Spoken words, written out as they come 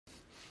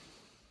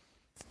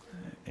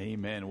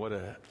Amen. What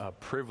a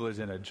privilege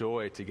and a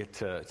joy to get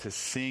to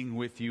sing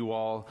with you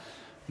all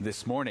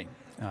this morning.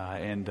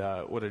 And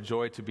what a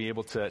joy to be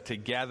able to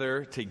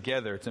gather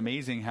together. It's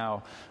amazing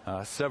how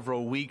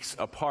several weeks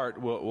apart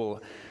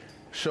will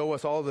show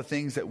us all the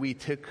things that we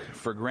took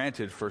for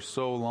granted for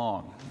so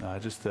long.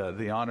 Just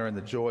the honor and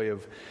the joy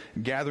of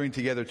gathering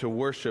together to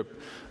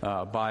worship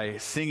by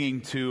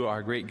singing to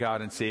our great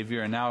God and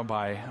Savior, and now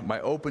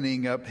by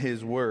opening up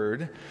His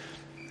Word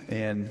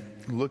and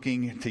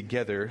looking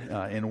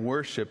together in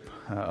worship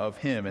of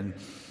Him.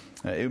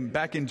 And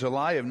back in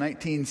July of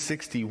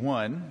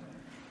 1961,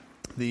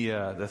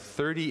 the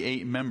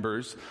 38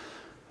 members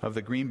of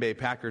the Green Bay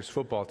Packers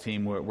football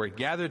team were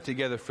gathered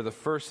together for the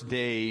first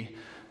day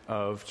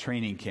of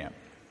training camp.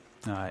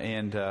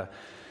 The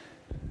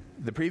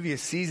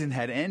previous season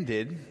had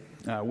ended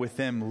with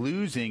them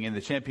losing in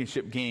the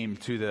championship game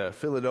to the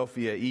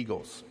Philadelphia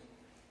Eagles.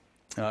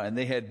 And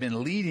they had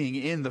been leading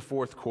in the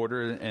fourth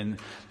quarter, and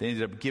they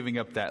ended up giving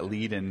up that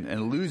lead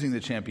and losing the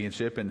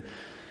championship. And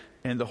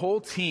the whole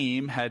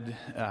team had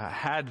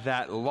had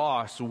that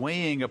loss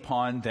weighing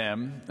upon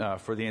them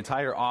for the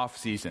entire off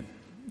season.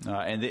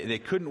 And they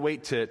couldn't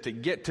wait to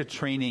get to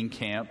training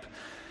camp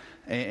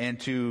and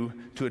to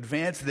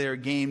advance their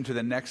game to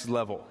the next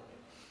level,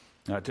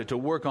 to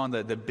work on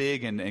the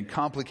big and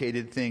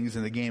complicated things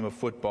in the game of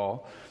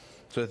football,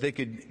 so that they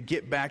could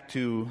get back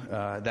to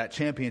that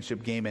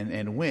championship game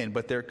and win.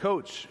 But their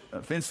coach,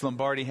 Vince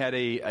Lombardi, had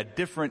a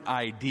different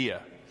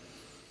idea.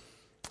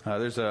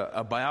 There's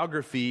a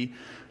biography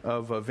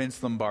of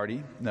Vince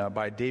Lombardi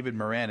by David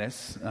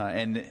Moranis.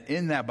 And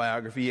in that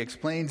biography, he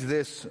explains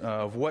this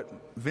of what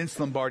Vince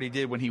Lombardi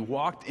did when he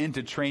walked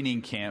into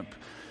training camp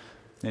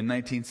in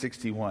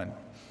 1961. He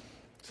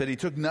said he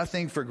took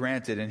nothing for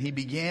granted, and he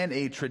began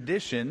a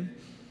tradition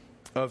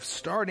of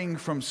starting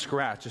from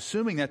scratch,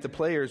 assuming that the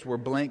players were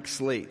blank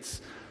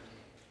slates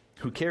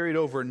who carried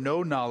over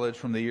no knowledge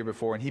from the year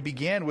before. And he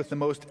began with the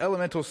most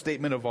elemental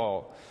statement of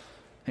all.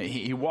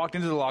 He walked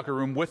into the locker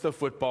room with a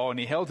football, and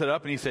he held it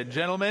up, and he said,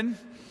 "Gentlemen,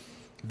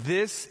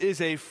 this is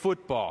a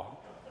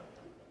football."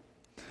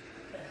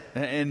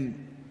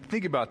 And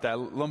think about that.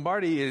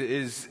 Lombardi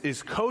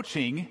is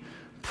coaching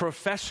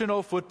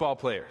professional football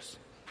players.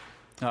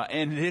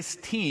 And his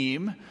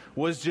team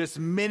was just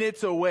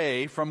minutes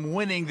away from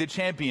winning the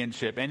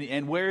championship.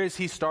 And where is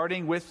he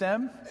starting with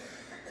them?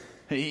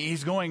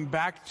 He's going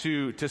back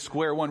to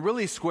square one,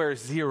 really square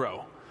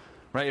zero,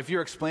 right? If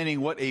you're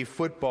explaining what a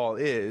football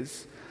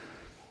is.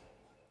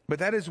 But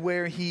that is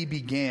where he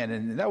began.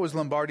 And that was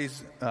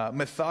Lombardi's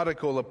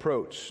methodical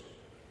approach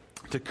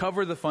to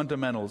cover the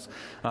fundamentals.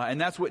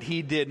 And that's what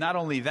he did, not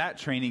only that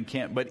training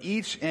camp, but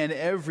each and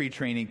every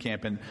training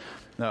camp. And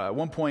at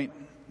one point,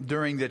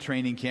 during the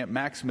training camp,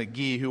 Max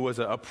McGee, who was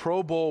a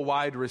Pro Bowl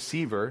wide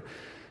receiver,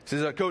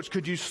 says, "Coach,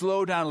 could you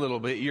slow down a little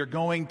bit? You're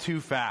going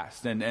too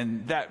fast."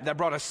 And that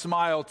brought a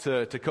smile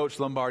to Coach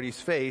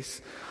Lombardi's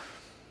face.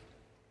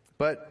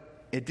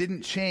 But it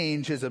didn't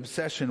change his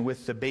obsession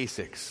with the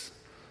basics.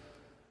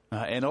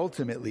 And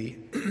ultimately,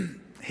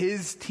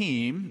 his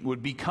team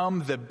would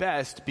become the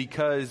best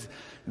because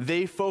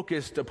they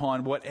focused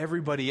upon what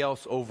everybody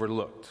else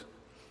overlooked.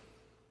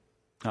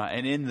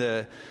 And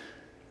in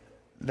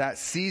that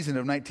season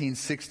of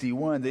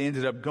 1961, they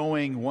ended up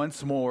going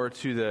once more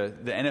to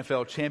the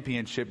NFL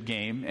championship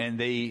game, and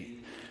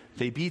they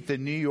beat the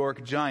New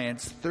York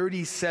Giants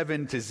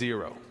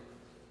 37-0,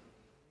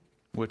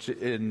 which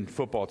in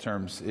football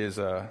terms is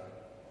a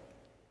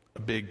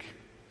big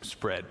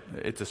spread.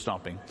 It's a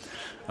stomping.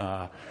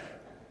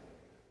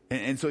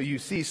 And so you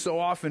see, so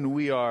often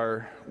we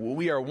are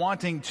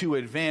wanting to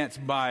advance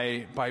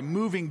by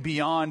moving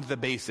beyond the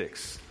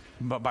basics,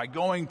 but by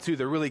going to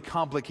the really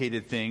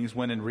complicated things,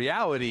 when in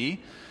reality,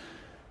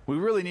 we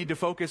really need to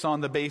focus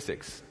on the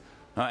basics.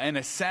 And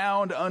a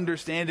sound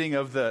understanding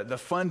of the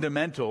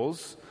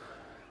fundamentals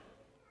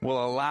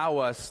will allow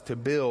us to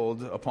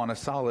build upon a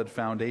solid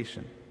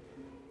foundation.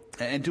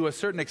 And to a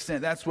certain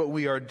extent, that's what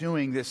we are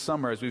doing this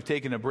summer as we've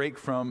taken a break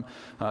from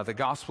the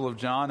Gospel of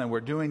John, and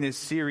we're doing this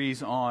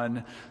series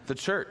on the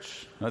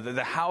church,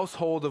 the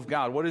household of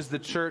God. What is the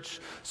church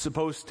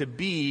supposed to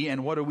be,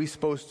 and what are we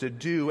supposed to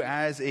do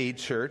as a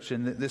church?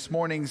 And this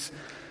morning's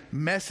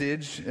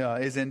message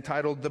is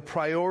entitled "The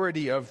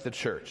Priority of the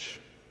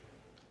Church,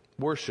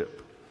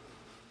 Worship."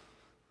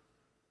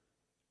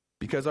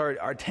 Because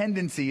our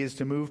tendency is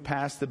to move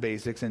past the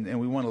basics, and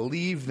we want to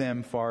leave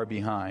them far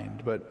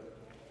behind. But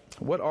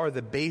what are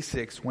the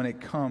basics when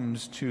it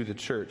comes to the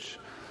church?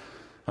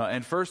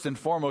 And first and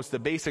foremost, the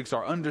basics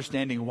are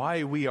understanding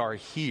why we are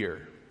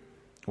here.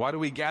 Why do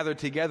we gather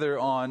together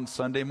on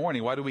Sunday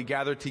morning? Why do we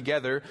gather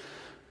together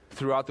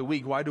throughout the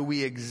week? Why do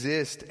we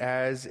exist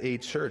as a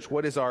church?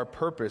 What is our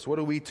purpose? What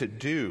are we to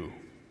do?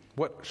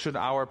 What should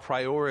our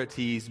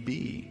priorities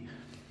be?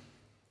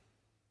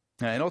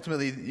 And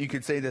ultimately, you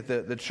could say that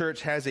the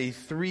church has a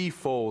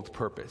threefold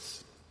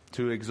purpose: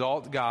 to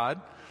exalt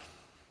God,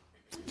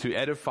 to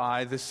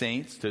edify the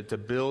saints, to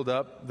build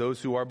up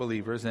those who are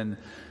believers, and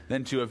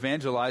then to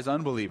evangelize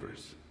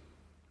unbelievers.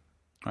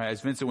 Right,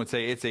 as Vincent would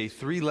say, it's a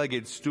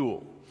three-legged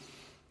stool.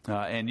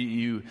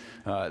 And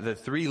the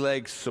three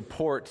legs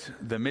support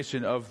the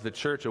mission of the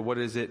church, or what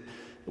it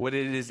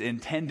is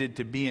intended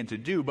to be and to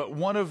do. But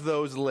one of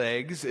those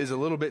legs is a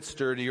little bit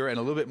sturdier and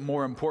a little bit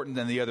more important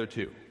than the other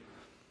two.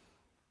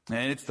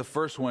 And it's the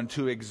first one,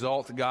 to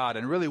exalt God.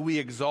 And really, we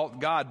exalt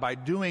God by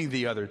doing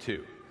the other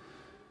two.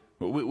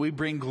 We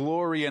bring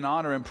glory and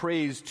honor and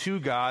praise to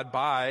God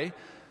by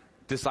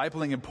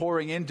discipling and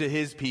pouring into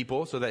His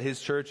people so that His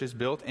church is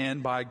built,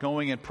 and by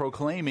going and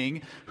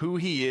proclaiming who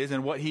He is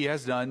and what He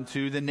has done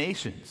to the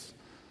nations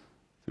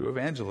through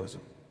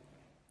evangelism.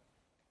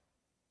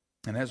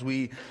 And as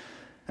we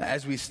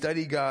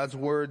study God's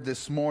Word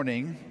this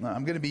morning,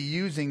 I'm going to be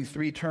using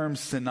three terms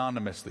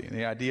synonymously.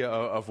 The idea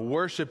of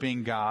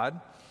worshiping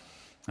God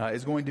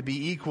is going to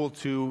be equal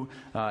to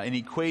and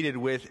equated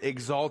with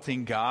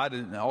exalting God,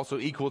 and also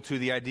equal to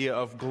the idea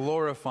of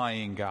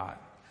glorifying God.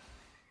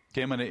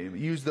 Okay, I'm going to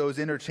use those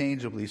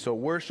interchangeably. So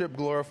worship,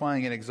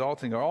 glorifying, and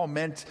exalting are all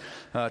meant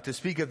to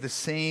speak of the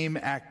same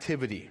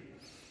activity.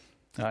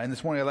 And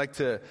this morning I'd like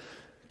to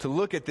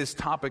look at this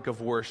topic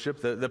of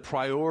worship, the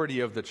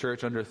priority of the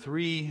church, under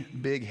three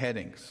big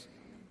headings.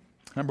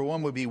 Number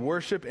one would be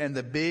worship and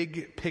the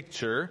big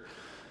picture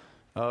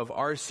of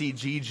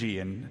RCGG.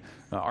 And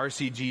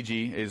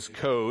RCGG is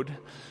code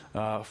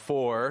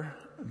for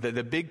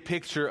the big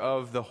picture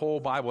of the whole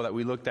Bible that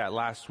we looked at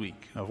last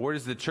week. Where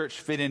does the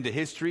church fit into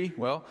history?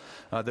 Well,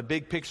 the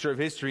big picture of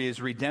history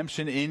is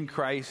redemption in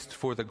Christ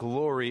for the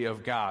glory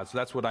of God. So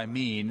that's what I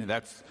mean.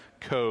 That's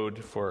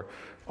code for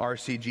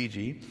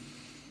RCGG.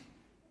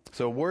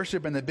 So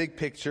worship and the big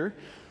picture.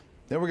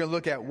 Then we're going to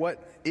look at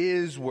what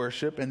is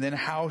worship, and then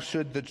how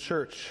should the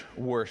church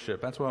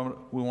worship. That's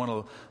what we want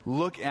to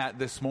look at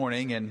this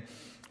morning, and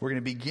we're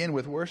going to begin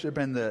with worship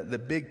and the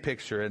big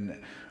picture.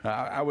 And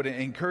I would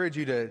encourage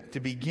you to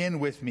begin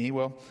with me.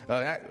 Well,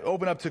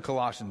 open up to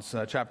Colossians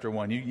chapter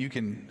 1. You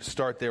can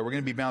start there. We're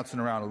going to be bouncing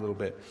around a little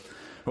bit.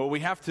 What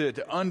we have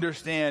to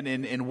understand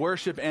in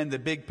worship and the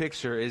big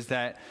picture is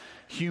that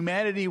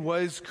humanity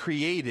was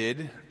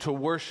created to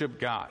worship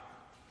God.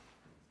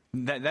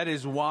 That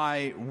is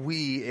why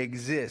we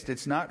exist.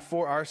 It's not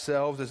for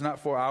ourselves. It's not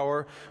for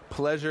our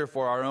pleasure,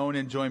 for our own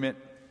enjoyment,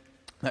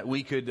 that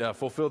we could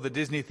fulfill the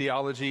Disney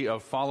theology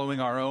of following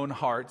our own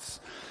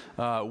hearts.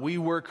 We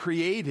were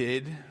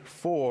created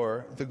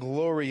for the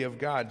glory of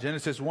God.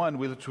 Genesis 1,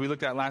 which we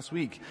looked at last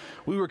week.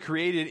 We were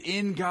created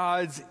in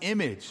God's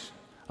image.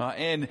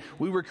 And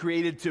we were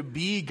created to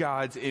be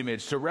God's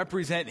image, to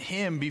represent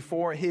Him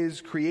before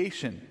His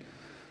creation.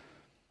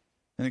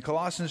 And in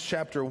Colossians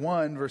chapter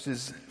 1,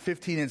 verses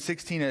 15 and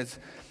 16, as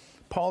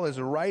Paul is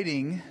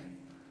writing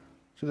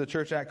to the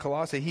church at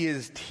Colossae, he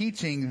is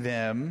teaching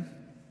them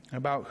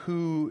about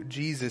who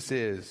Jesus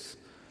is.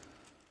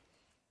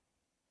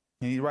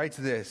 And he writes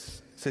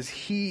this. It says,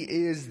 He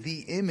is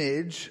the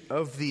image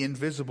of the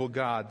invisible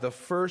God, the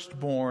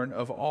firstborn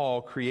of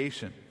all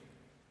creation.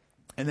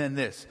 And then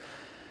this.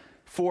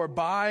 For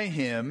by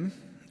Him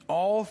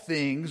all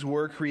things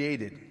were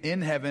created,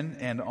 in heaven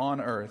and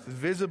on earth,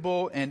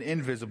 visible and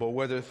invisible,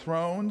 whether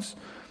thrones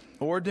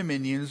or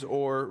dominions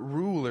or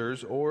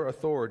rulers or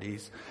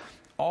authorities.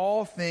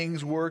 All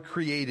things were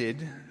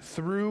created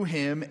through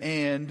Him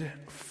and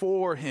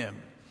for Him.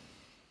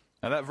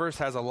 Now that verse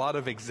has a lot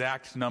of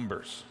exact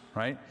numbers,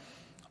 right?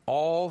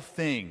 All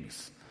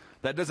things.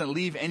 That doesn't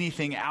leave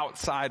anything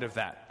outside of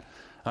that.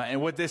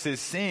 And what this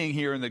is saying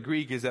here in the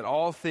Greek is that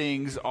all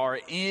things are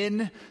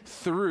in,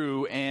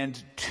 through,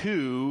 and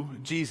to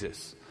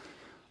Jesus.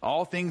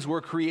 All things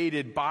were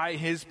created by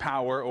His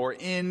power, or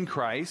in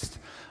Christ.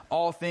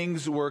 All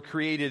things were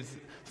created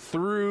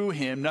through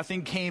Him.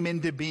 Nothing came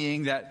into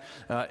being,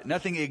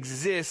 nothing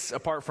exists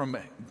apart from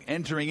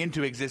entering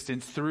into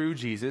existence through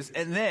Jesus.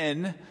 And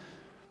then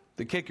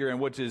the kicker, and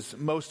which is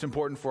most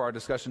important for our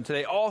discussion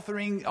today, all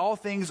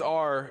things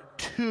are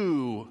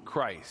to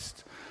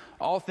Christ.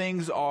 All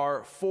things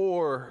are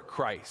for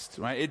Christ,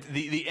 right?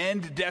 The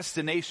end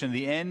destination,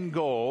 the end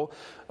goal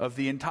of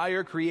the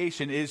entire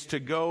creation is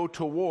to go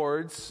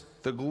towards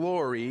the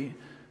glory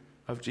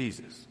of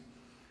Jesus.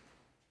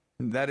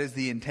 And that is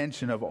the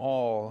intention of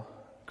all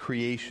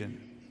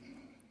creation.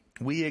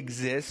 We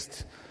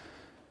exist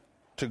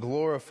to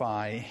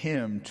glorify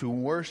Him, to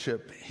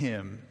worship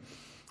Him.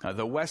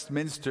 The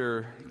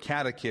Westminster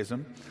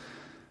Catechism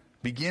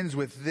begins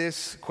with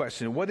this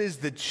question: what is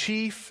the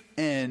chief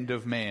end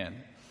of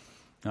man?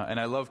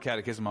 And I love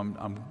catechism.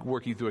 I'm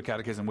working through a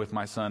catechism with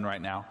my son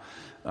right now.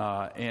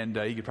 And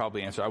he could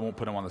probably answer. I won't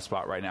put him on the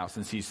spot right now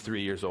since he's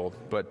 3 years old.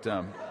 But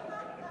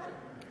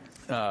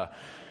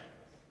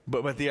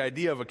the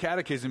idea of a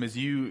catechism is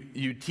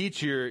you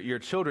teach your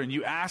children,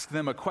 you ask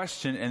them a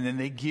question, and then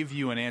they give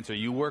you an answer.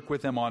 You work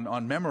with them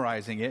on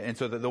memorizing it. And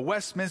so the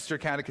Westminster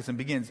Catechism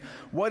begins,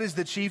 what is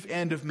the chief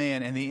end of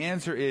man? And the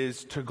answer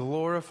is to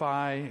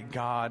glorify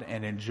God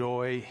and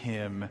enjoy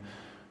Him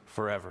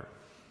forever.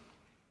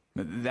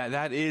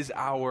 That is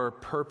our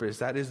purpose.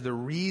 That is the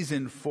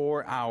reason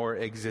for our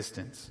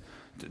existence.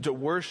 To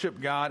worship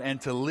God and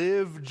to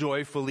live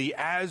joyfully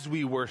as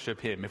we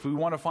worship Him. If we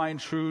want to find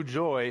true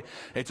joy,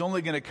 it's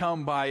only going to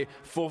come by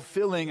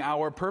fulfilling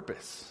our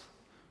purpose.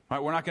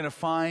 Right? We're not going to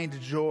find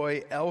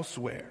joy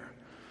elsewhere.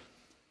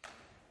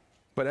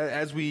 But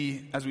as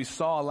we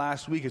saw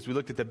last week, as we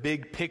looked at the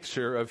big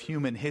picture of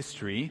human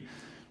history,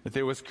 that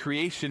there was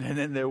creation and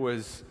then there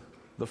was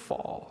the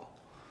fall.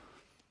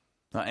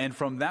 And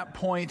from that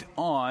point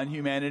on,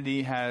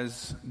 humanity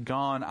has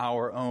gone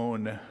our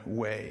own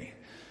way.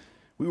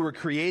 We were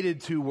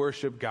created to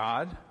worship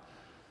God,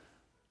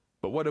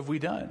 but what have we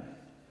done?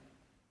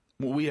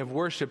 Well, we have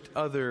worshiped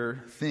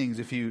other things.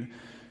 If you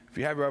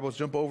have your Bibles,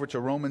 jump over to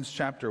Romans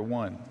chapter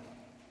 1.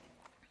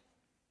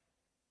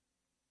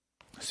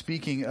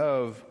 Speaking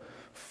of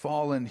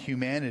fallen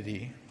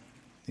humanity,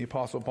 the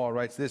Apostle Paul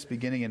writes this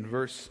beginning in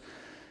verse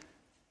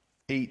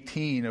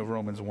 18 of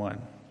Romans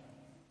 1.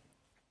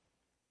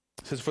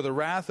 It says, "For the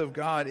wrath of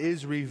God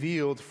is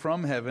revealed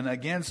from heaven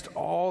against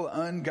all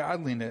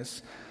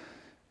ungodliness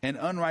and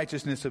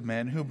unrighteousness of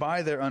men who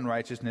by their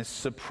unrighteousness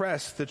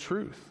suppress the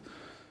truth.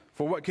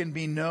 For what can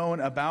be known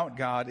about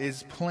God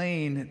is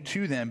plain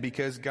to them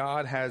because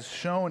God has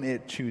shown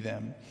it to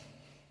them.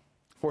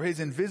 For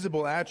his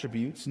invisible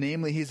attributes,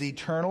 namely his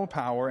eternal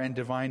power and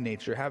divine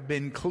nature, have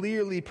been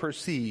clearly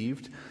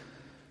perceived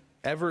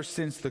ever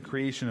since the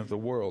creation of the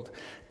world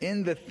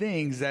in the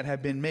things that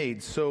have been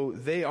made, so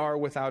they are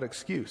without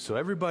excuse." So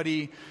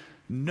everybody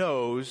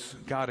knows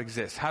God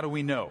exists. How do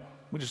we know?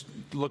 We just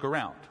look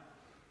around.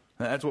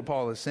 That's what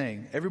Paul is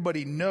saying.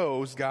 Everybody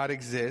knows God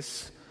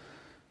exists,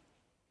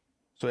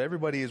 so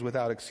everybody is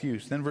without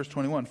excuse. Then verse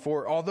 21,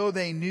 "For although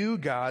they knew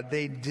God,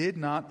 they did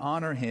not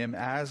honor him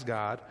as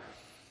God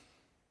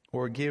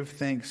or give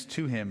thanks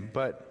to him,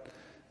 but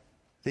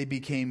they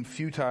became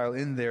futile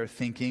in their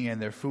thinking,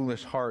 and their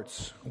foolish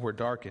hearts were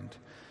darkened.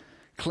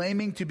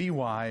 Claiming to be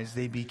wise,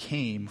 they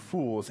became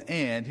fools."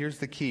 And here's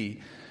the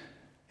key,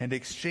 "and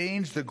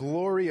exchanged the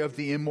glory of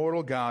the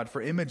immortal God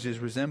for images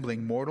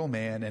resembling mortal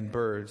man and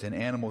birds and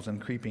animals and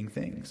creeping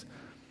things.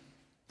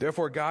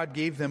 Therefore God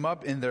gave them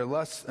up in their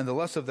lusts and the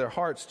lusts of their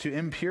hearts to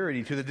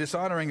impurity, to the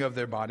dishonoring of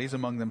their bodies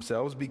among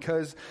themselves,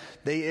 because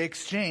they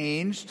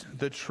exchanged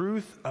the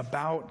truth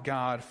about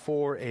God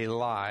for a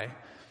lie,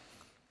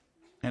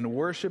 and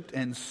worshipped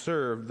and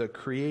served the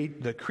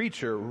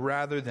creature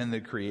rather than the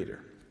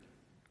Creator,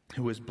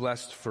 who is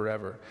blessed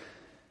forever.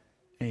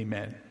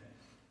 Amen."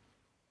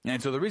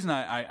 And so the reason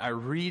I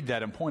read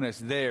that and point us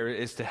there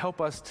is to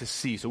help us to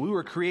see. So we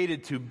were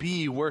created to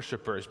be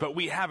worshipers, but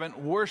we haven't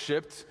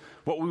worshiped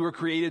what we were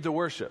created to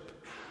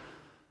worship.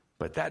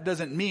 But that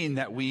doesn't mean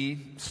that we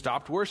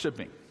stopped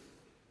worshiping.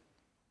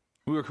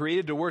 We were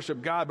created to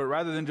worship God, but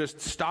rather than just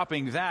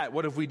stopping that,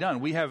 what have we done?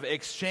 We have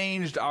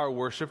exchanged our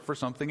worship for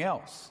something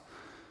else.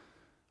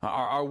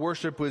 Our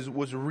worship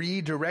was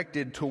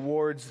redirected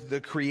towards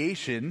the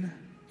creation,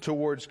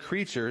 towards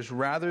creatures,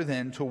 rather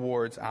than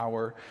towards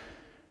our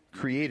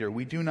Creator.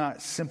 We do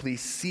not simply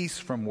cease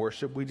from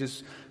worship, we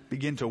just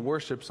begin to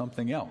worship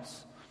something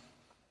else.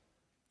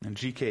 And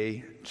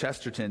G.K.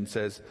 Chesterton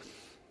says,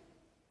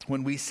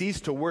 "When we cease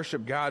to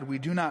worship God, we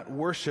do not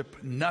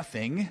worship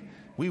nothing,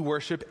 we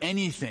worship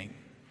anything."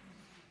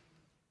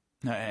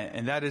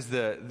 And that is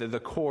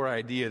the core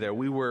idea there.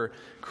 We were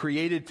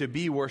created to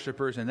be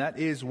worshipers, and that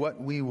is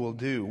what we will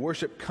do.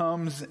 Worship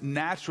comes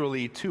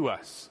naturally to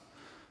us.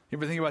 You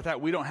ever think about that?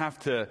 We don't have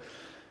to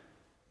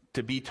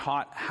be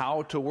taught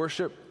how to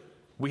worship.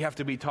 We have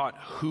to be taught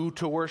who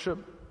to worship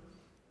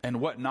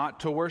and what not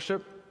to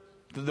worship.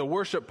 The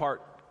worship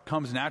part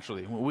comes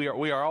naturally.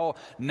 We are all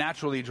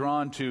naturally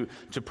drawn to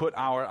put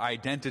our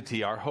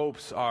identity, our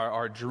hopes,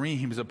 our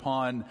dreams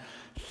upon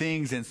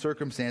things and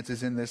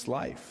circumstances in this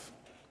life.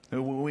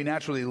 We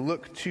naturally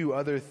look to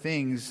other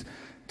things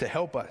to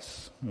help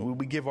us.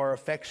 We give our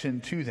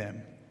affection to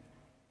them.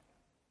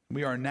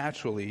 We are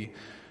naturally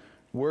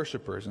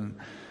worshipers. And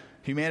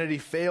humanity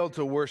failed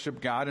to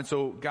worship God, and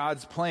so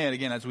God's plan,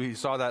 again, as we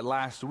saw that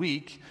last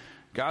week,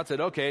 God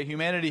said, okay,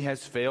 humanity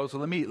has failed, so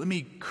let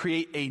me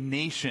create a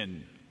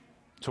nation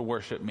to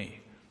worship me.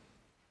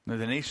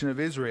 The nation of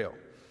Israel.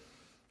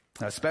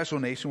 A special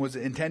nation was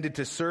intended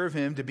to serve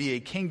him, to be a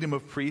kingdom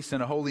of priests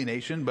and a holy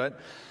nation, but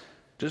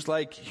just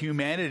like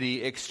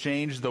humanity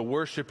exchanged the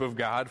worship of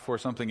God for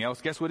something else,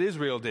 guess what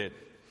Israel did?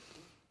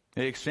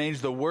 They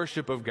exchanged the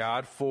worship of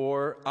God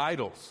for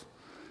idols.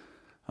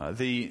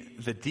 The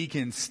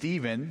deacon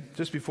Stephen,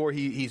 just before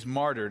he's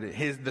martyred,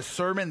 the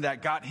sermon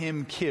that got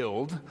him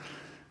killed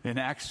in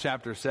Acts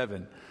chapter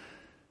 7,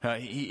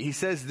 he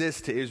says this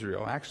to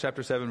Israel, Acts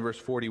chapter 7, verse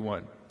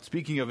 41.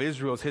 Speaking of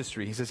Israel's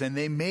history, he says, "And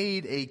they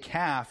made a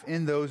calf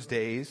in those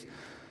days,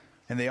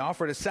 and they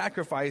offered a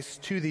sacrifice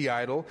to the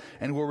idol,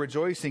 and were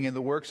rejoicing in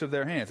the works of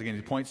their hands." Again,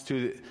 he points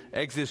to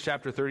Exodus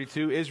chapter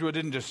 32. Israel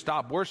didn't just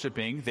stop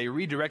worshiping, they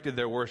redirected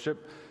their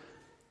worship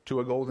to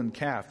a golden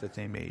calf that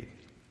they made.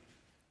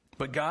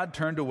 But God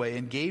turned away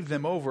and gave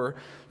them over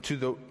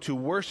to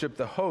worship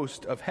the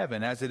host of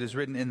heaven, as it is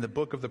written in the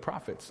book of the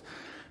prophets.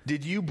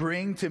 "Did you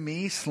bring to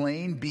me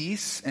slain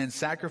beasts and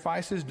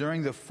sacrifices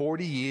during the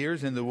 40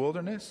 years in the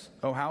wilderness,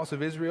 O house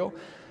of Israel?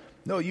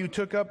 No, you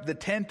took up the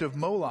tent of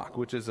Moloch,"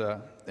 which is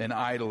an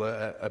idol,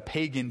 a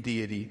pagan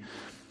deity,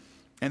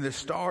 "and the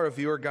star of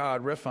your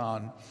god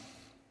Rephan,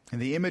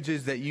 and the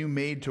images that you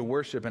made to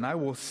worship, and I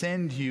will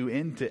send you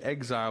into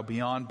exile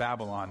beyond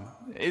Babylon.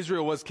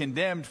 Israel was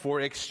condemned for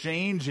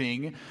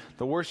exchanging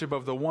the worship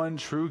of the one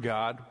true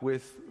God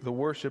with the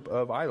worship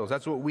of idols.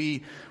 That's what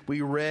we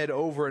read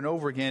over and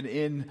over again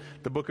in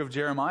the book of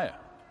Jeremiah,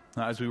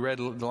 as we read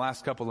the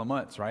last couple of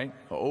months, right?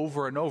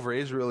 Over and over,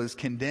 Israel is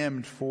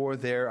condemned for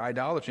their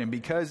idolatry. And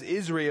because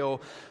Israel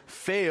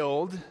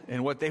failed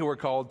in what they were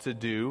called to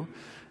do,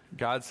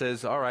 God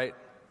says, all right,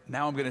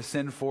 now I'm going to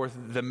send forth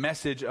the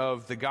message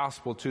of the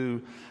gospel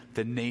to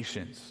the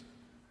nations.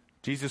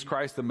 Jesus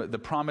Christ, the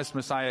promised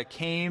Messiah,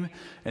 came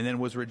and then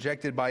was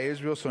rejected by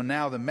Israel. So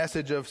now the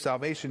message of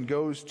salvation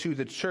goes to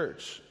the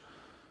church.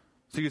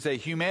 So you could say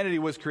humanity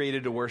was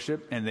created to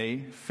worship and they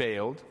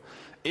failed.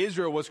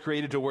 Israel was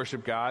created to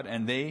worship God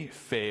and they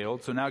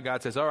failed. So now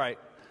God says, all right,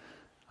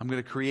 I'm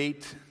going to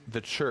create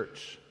the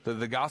church.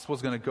 The gospel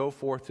is going to go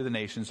forth to the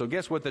nations. So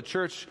guess what the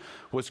church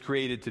was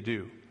created to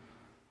do?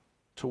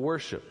 To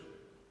worship.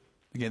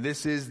 Again,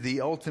 this is the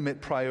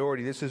ultimate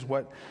priority. This is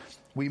what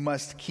we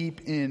must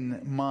keep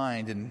in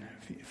mind. And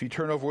if you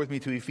turn over with me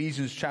to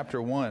Ephesians chapter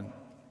 1,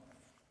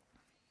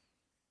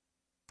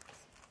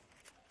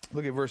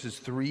 look at verses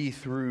 3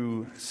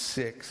 through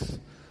 6.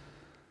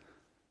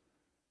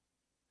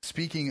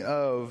 Speaking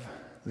of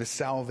the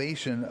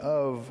salvation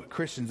of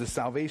Christians, the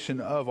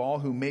salvation of all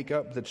who make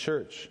up the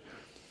church.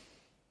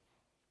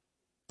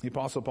 The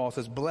Apostle Paul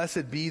says,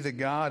 "Blessed be the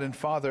God and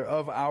Father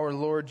of our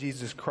Lord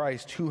Jesus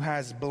Christ, who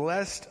has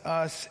blessed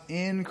us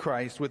in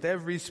Christ with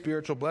every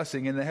spiritual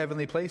blessing in the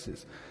heavenly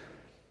places,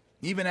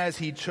 even as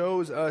he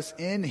chose us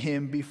in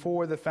him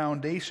before the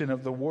foundation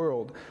of the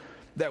world,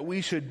 that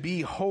we should be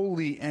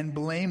holy and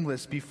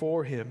blameless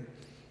before him.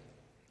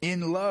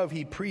 In love,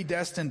 he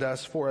predestined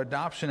us for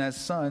adoption as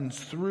sons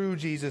through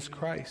Jesus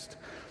Christ,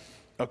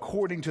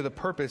 according to the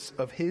purpose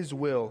of his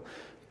will,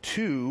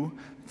 to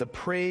the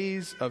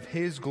praise of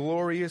his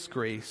glorious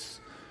grace,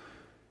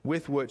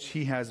 with which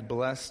he has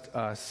blessed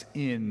us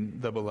in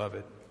the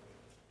beloved."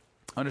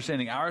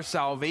 Understanding our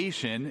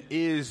salvation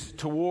is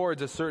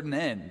towards a certain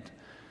end,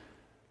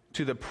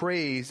 to the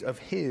praise of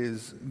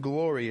his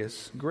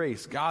glorious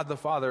grace. God the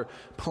Father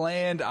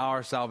planned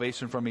our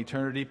salvation from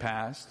eternity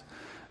past.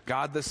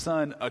 God the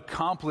Son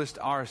accomplished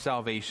our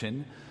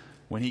salvation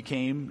when he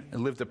came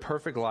and lived a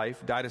perfect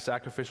life, died a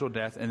sacrificial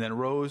death, and then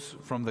rose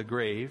from the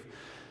grave.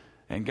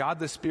 And God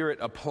the Spirit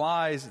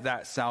applies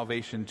that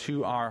salvation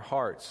to our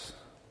hearts.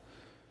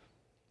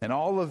 And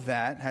all of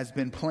that has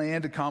been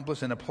planned,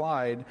 accomplished, and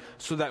applied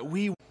so that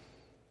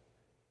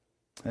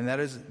and that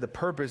is the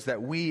purpose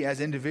that we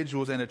as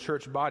individuals and a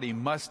church body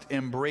must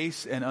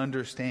embrace and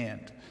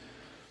understand.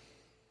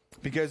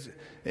 Because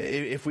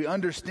if we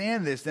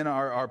understand this, then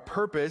our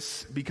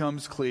purpose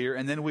becomes clear,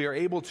 and then we are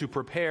able to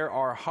prepare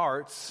our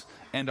hearts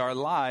and our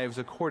lives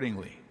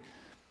accordingly.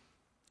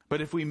 But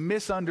if we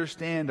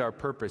misunderstand our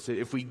purpose,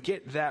 if we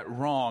get that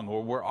wrong,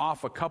 or we're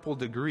off a couple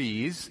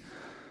degrees,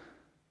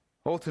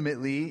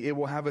 ultimately it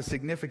will have a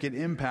significant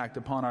impact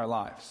upon our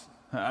lives.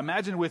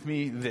 Imagine with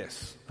me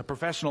this, a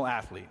professional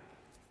athlete.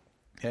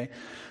 Okay?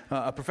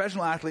 A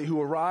professional athlete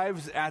who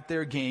arrives at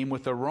their game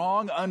with the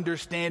wrong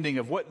understanding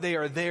of what they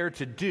are there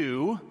to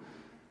do,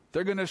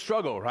 they're going to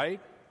struggle,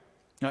 right?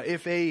 Now,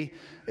 if a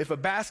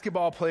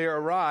basketball player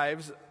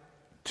arrives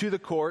to the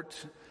court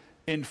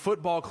in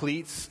football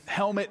cleats,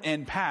 helmet,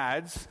 and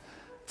pads,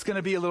 it's going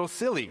to be a little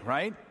silly,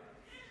 right?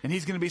 And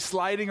he's going to be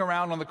sliding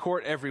around on the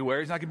court everywhere.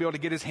 He's not going to be able to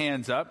get his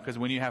hands up, because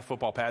when you have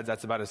football pads,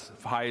 that's about as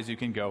high as you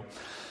can go.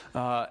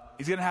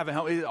 He's going to have a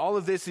helmet. All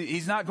of this,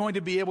 he's not going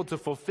to be able to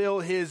fulfill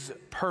his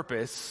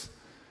purpose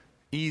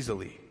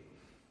easily.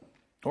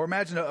 Or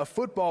imagine a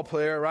football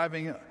player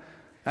arriving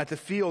at the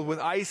field with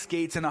ice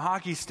skates and a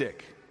hockey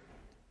stick,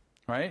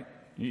 right?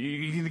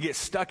 You can get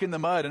stuck in the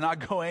mud and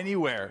not go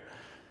anywhere.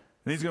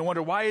 And he's going to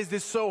wonder, why is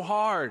this so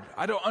hard?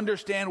 I don't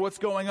understand what's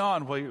going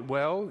on.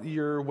 Well,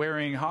 you're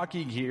wearing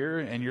hockey gear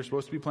and you're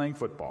supposed to be playing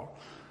football,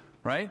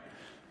 right?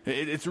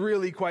 It's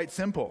really quite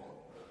simple.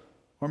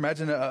 Or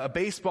imagine a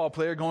baseball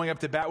player going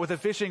up to bat with a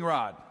fishing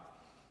rod.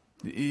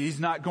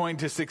 He's not going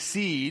to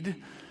succeed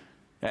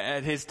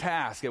at his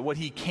task, at what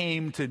he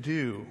came to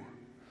do.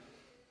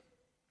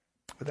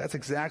 But that's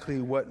exactly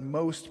what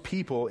most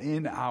people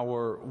in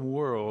our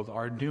world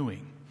are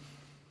doing.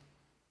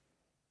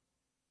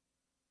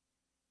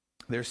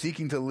 They're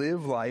seeking to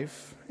live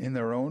life in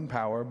their own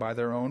power, by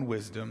their own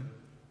wisdom,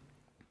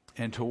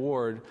 and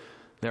toward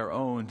their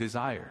own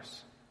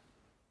desires.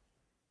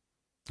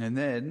 And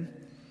then,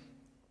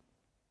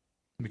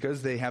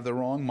 because they have the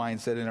wrong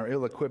mindset and are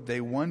ill-equipped,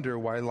 they wonder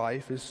why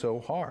life is so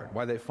hard,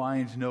 why they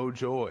find no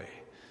joy,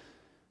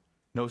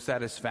 no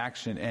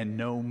satisfaction, and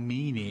no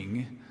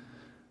meaning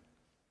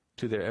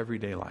to their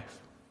everyday life.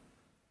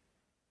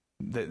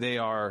 They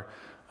are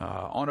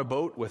on a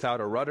boat without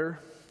a rudder,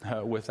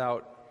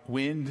 without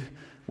wind,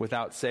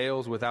 without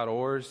sails, without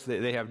oars.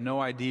 They have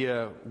no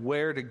idea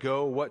where to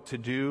go, what to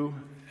do,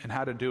 and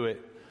how to do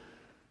it.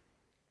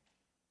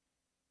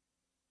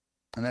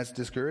 And that's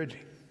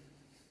discouraging.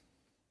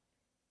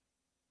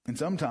 And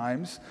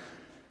sometimes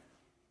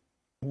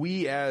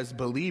we as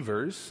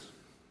believers,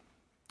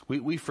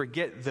 We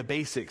forget the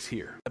basics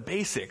here. The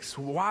basics.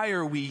 Why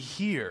are we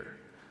here?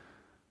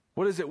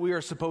 What is it we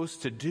are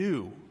supposed to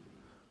do?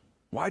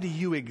 Why do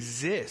you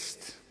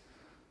exist?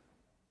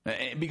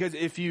 Because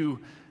if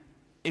you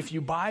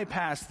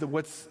bypass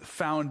what's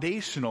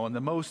foundational and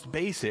the most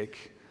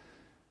basic,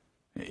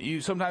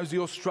 sometimes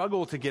you'll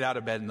struggle to get out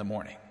of bed in the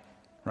morning,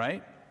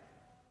 right?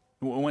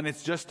 When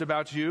it's just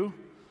about you.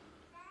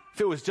 If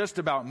it was just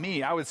about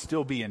me, I would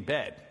still be in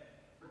bed,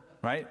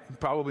 right?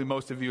 Probably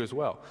most of you as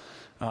well.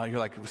 You're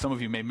like, some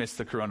of you may miss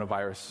the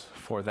coronavirus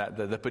for that,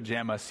 the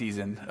pajama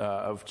season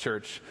of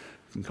church,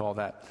 you can call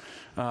that.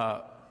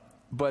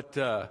 But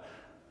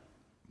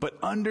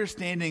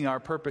understanding our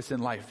purpose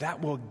in life,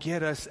 that will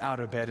get us out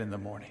of bed in the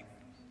morning.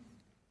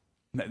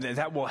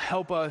 That will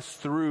help us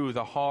through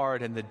the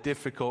hard and the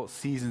difficult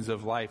seasons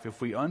of life. If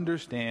we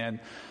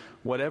understand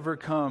whatever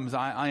comes,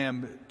 I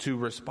am to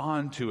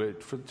respond to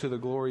it to the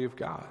glory of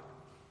God.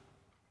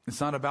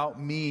 It's not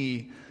about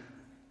me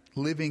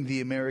living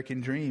the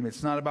American dream.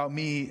 It's not about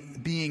me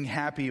being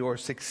happy or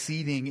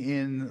succeeding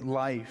in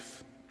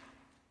life.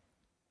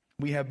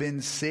 We have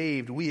been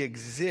saved. We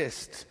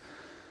exist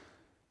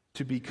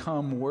to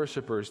become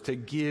worshipers, to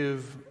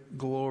give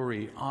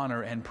glory,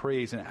 honor, and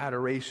praise and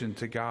adoration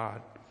to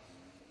God.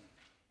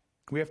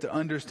 We have to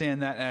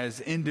understand that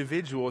as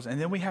individuals, and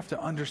then we have to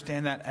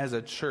understand that as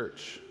a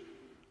church.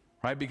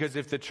 Right? Because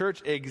if the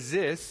church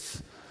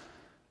exists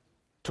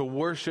to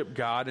worship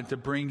God and to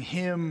bring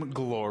Him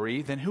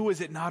glory, then who is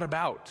it not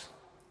about?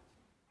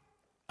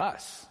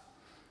 Us.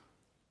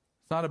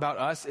 It's not about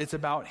us, it's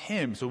about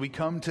Him. So we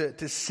come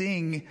to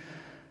sing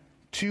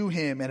to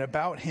Him and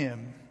about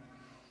Him.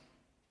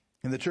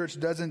 And the church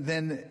doesn't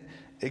then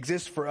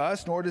exist for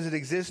us, nor does it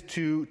exist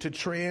to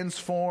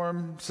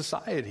transform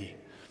society.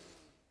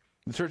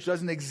 The church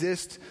doesn't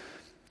exist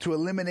to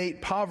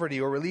eliminate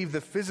poverty or relieve the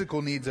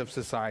physical needs of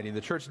society.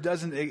 The church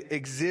doesn't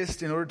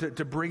exist in order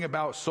to bring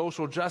about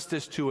social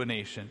justice to a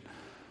nation.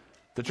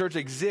 The church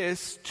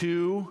exists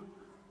to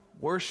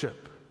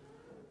worship,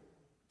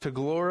 to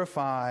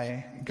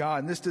glorify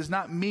God. And this does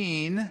not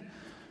mean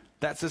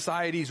that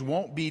societies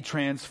won't be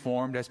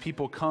transformed as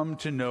people come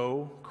to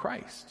know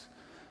Christ.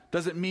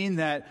 Doesn't mean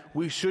that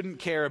we shouldn't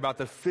care about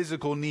the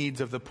physical needs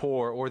of the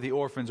poor or the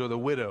orphans or the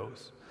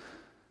widows.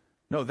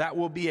 No, that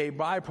will be a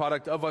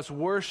byproduct of us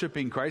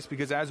worshiping Christ,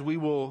 because as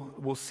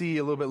we'll see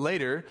a little bit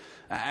later,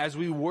 as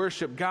we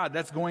worship God,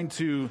 that's going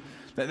to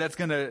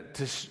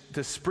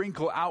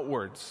sprinkle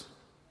outwards.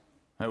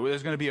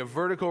 There's going to be a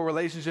vertical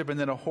relationship and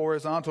then a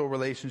horizontal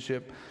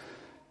relationship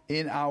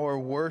in our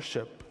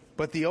worship.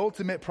 But the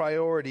ultimate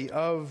priority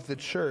of the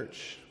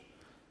church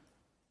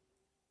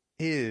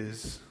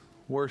is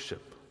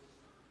worship.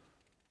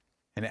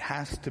 And it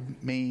has to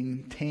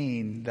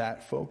maintain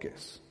that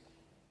focus.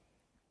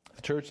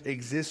 The church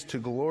exists to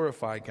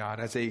glorify God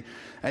as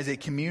a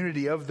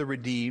community of the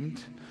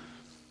redeemed,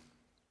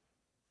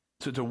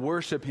 to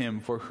worship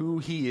Him for who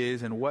He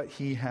is and what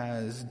He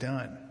has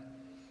done.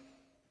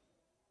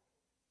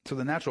 So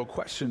the natural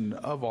question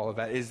of all of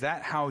that, is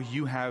that how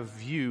you have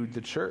viewed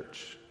the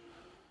church?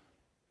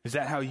 Is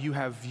that how you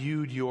have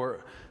viewed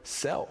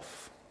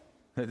yourself?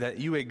 That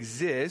you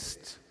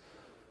exist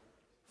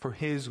for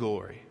His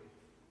glory?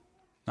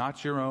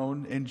 Not your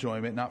own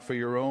enjoyment, not for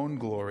your own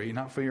glory,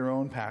 not for your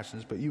own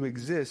passions, but you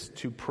exist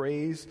to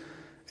praise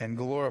and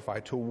glorify,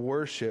 to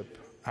worship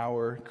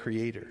our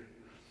Creator,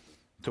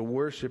 to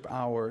worship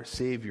our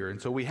Savior. And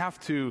so we have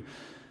to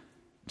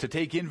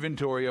take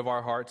inventory of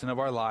our hearts and of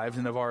our lives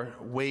and of our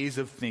ways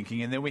of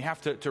thinking, and then we have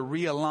to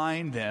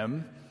realign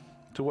them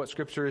to what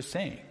Scripture is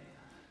saying.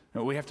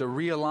 And we have to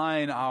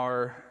realign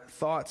our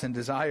thoughts and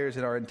desires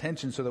and our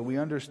intentions so that we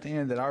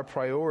understand that our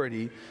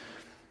priority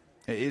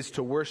is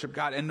to worship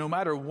God. And no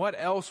matter what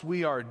else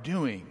we are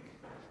doing,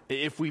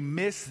 if we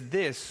miss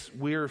this,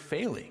 we're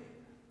failing.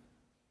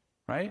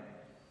 Right?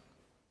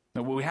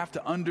 Now, we have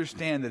to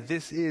understand that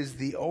this is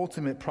the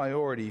ultimate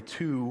priority,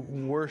 to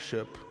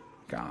worship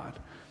God.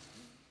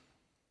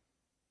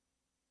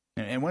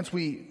 And once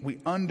we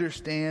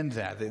understand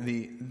that,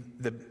 the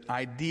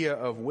idea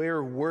of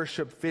where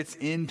worship fits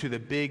into the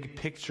big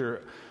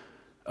picture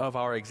of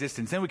our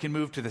existence, then we can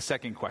move to the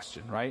second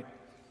question, right?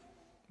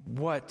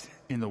 What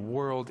in the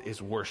world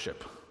is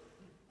worship?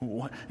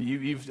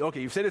 You've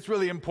said it's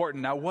really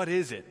important. Now, what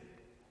is it?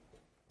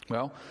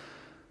 Well,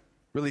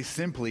 really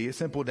simply, a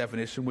simple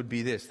definition would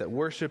be this: that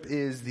worship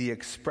is the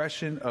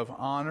expression of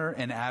honor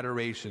and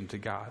adoration to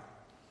God.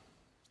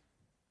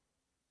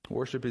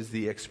 Worship is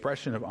the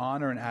expression of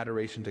honor and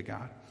adoration to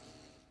God.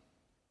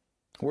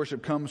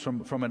 Worship comes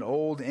from an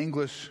old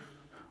English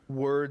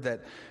word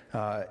that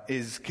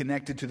is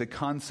connected to the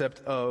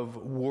concept of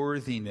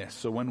worthiness.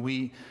 So when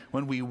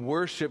we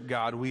worship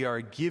God, we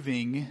are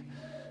giving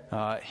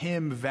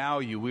Him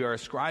value. We are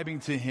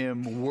ascribing to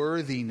Him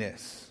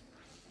worthiness.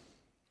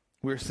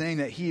 We're saying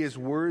that He is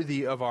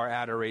worthy of our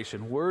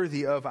adoration,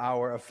 worthy of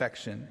our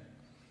affection.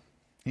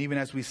 Even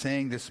as we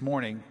sang this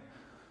morning,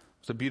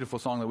 it's a beautiful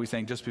song that we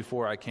sang just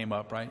before I came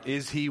up, right?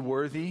 Is He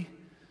worthy?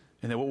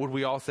 And then what would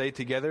we all say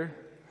together?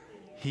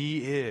 He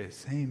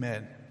is.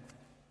 Amen.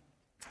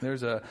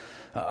 There's a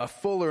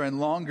fuller and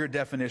longer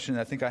definition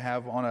I think I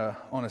have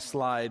on a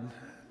slide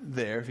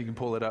there, if you can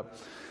pull it up.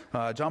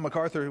 John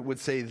MacArthur would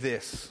say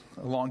this,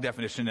 a long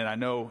definition, and I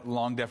know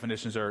long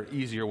definitions are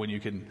easier when you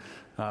can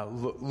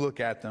look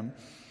at them.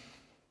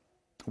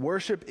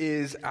 Worship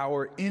is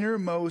our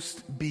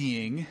innermost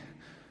being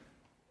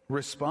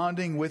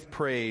responding with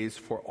praise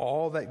for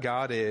all that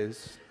God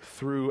is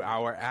through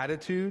our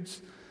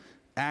attitudes,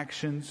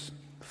 actions,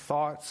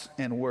 thoughts,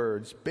 and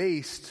words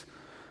based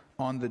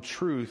on the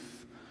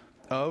truth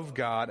of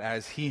God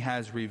as He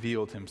has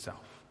revealed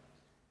Himself.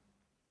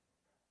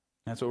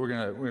 That's what we're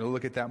gonna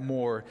look at that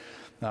more.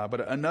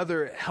 But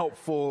another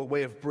helpful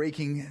way of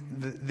breaking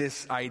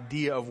this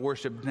idea of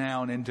worship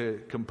down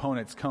into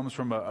components comes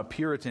from a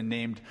Puritan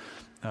named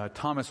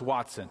Thomas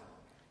Watson.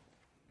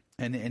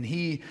 And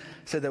he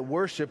said that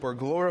worship or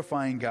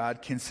glorifying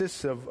God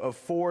consists of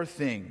four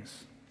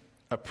things: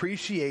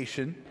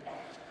 appreciation,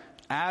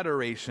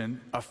 adoration,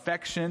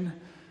 affection,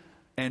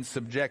 and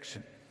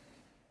subjection.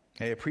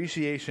 Okay,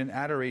 appreciation,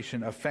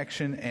 adoration,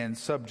 affection, and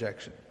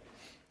subjection.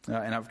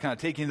 And I've kind of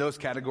taken those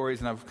categories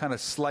and I've kind of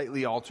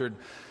slightly altered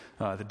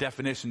the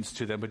definitions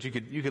to them. But you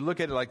could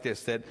look at it like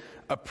this: that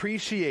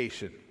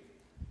appreciation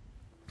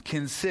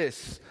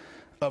consists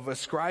of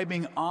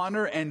ascribing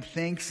honor and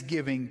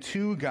thanksgiving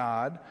to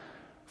God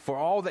for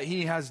all that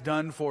He has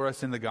done for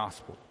us in the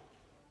gospel.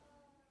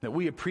 That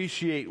we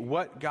appreciate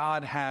what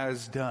God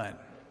has done.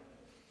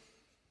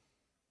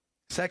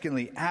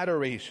 Secondly,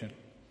 adoration,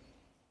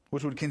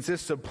 which would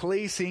consist of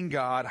placing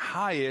God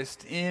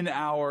highest in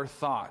our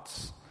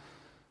thoughts.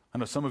 I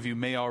know some of you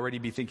may already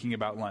be thinking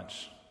about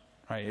lunch,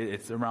 right?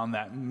 It's around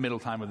that middle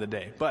time of the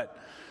day. But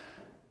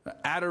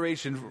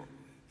adoration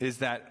is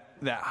that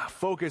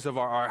focus of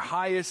our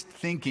highest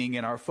thinking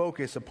and our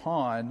focus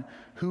upon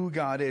who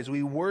God is.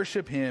 We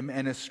worship Him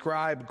and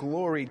ascribe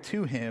glory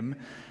to Him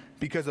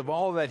because of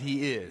all that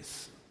He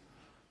is.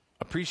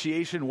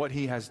 Appreciation, what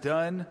He has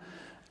done.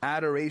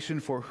 Adoration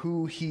for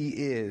who He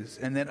is.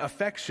 And then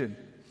affection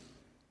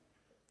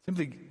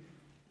simply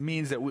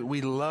means that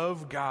we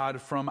love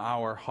God from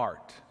our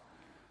heart.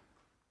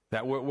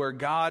 That where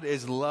God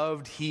is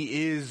loved,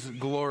 He is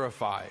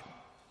glorified.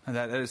 And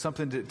that is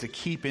something to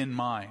keep in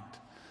mind.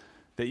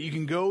 That you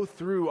can go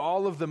through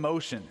all of the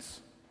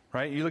motions,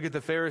 right? You look at the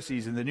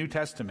Pharisees in the New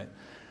Testament.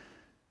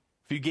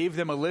 If you gave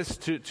them a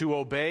list to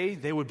obey,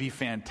 they would be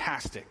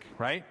fantastic,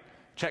 right?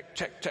 Check,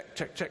 check, check,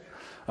 check, check.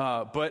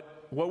 But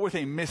what were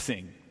they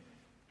missing?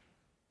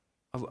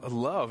 A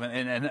love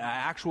and an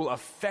actual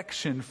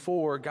affection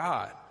for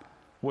God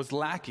was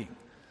lacking.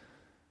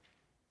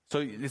 So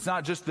it's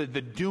not just the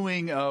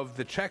doing of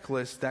the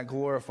checklist that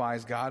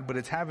glorifies God, but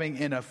it's having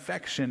an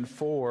affection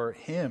for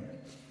Him.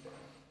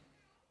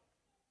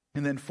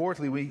 And then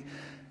fourthly, we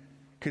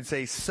could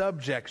say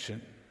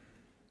subjection.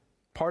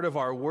 Part of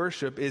our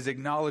worship is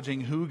acknowledging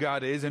who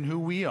God is and who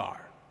we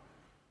are,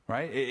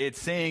 right?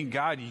 It's saying,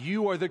 God,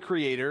 you are the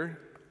creator,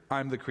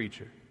 I'm the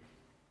creature.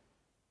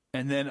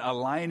 And then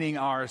aligning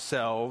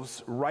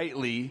ourselves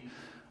rightly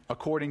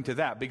according to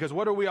that. Because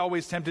what are we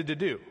always tempted to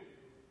do?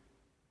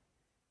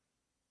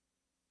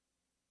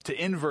 To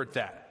invert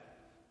that.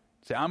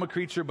 Say, I'm a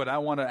creature, but I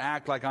want to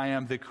act like I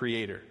am the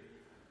creator.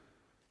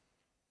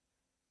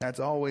 That's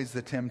always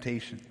the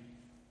temptation.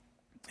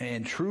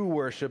 And true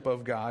worship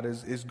of God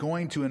is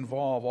going to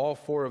involve all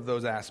four of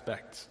those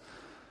aspects: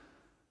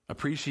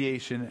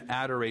 appreciation,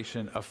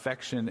 adoration,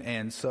 affection,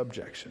 and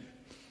subjection.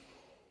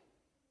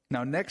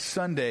 Now, next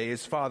Sunday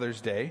is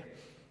Father's Day.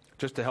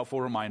 Just a helpful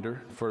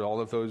reminder for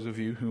all of those of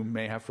you who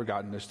may have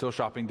forgotten. There's still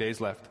shopping days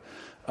left.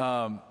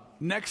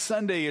 Next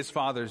Sunday is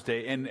Father's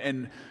Day.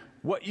 And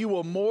what you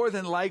will more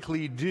than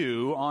likely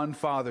do on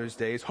Father's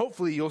Day is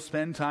hopefully you'll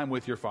spend time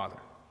with your father.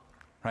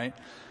 Right?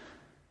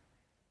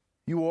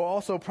 You will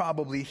also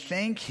probably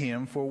thank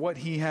Him for what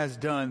He has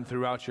done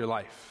throughout your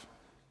life.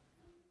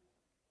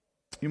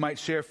 You might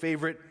share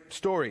favorite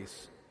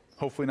stories,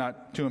 hopefully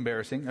not too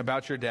embarrassing,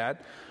 about your dad,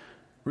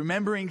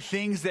 remembering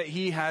things that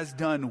He has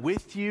done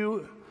with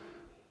you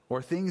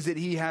or things that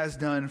He has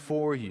done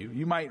for you.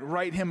 You might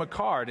write Him a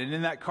card, and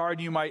in that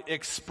card you might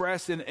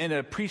express an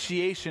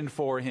appreciation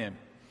for Him.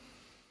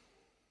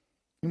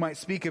 You might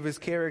speak of His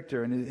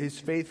character and His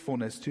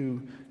faithfulness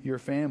to your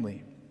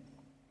family.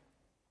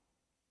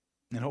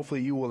 And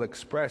hopefully you will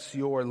express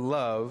your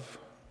love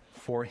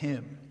for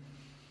Him.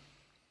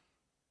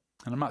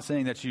 And I'm not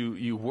saying that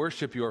you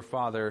worship your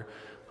father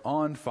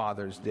on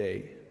Father's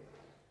Day.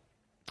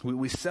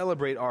 We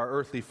celebrate our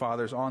earthly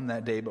fathers on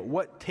that day, but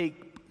what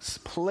takes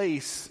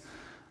place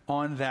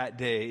on that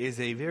day is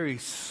a very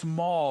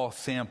small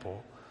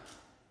sample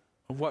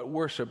of what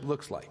worship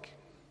looks like.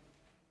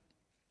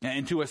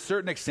 And to a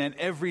certain extent,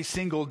 every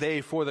single day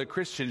for the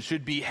Christian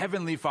should be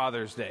Heavenly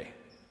Father's Day.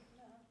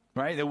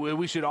 Right? That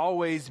we should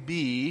always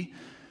be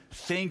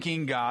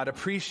thanking God,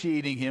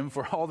 appreciating Him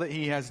for all that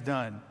He has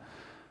done,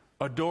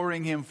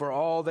 adoring Him for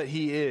all that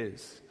He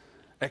is,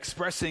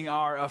 expressing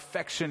our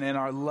affection and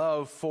our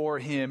love for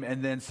Him,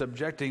 and then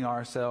subjecting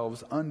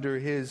ourselves under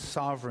His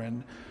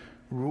sovereign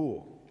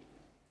rule.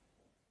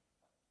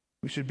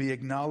 We should be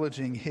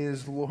acknowledging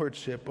his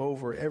lordship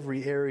over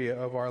every area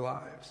of our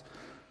lives.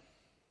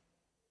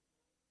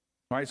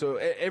 All right, so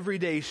every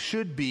day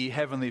should be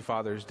Heavenly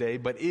Father's Day,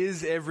 but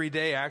is every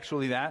day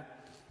actually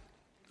that?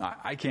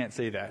 I can't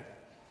say that.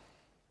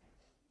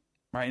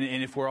 Right,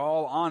 and if we're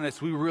all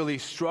honest, we really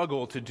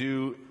struggle to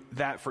do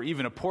that for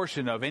even a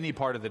portion of any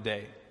part of the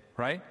day,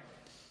 right?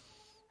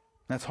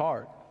 That's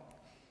hard.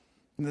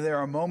 There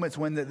are moments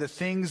when the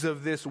things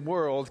of this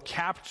world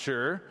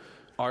capture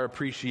our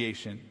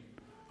appreciation,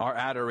 our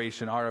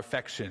adoration, our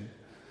affection.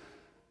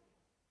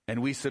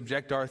 And we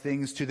subject our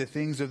things to the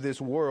things of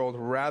this world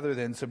rather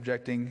than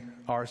subjecting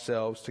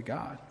ourselves to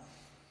God.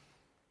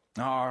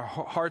 Our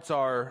hearts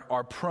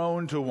are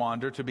prone to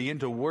wander, to begin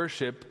to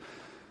worship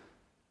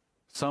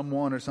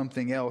someone or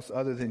something else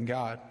other than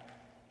God.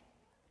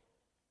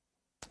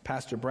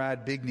 Pastor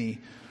Brad Bigney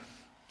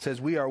says,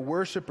 we are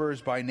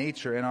worshipers by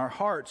nature, and our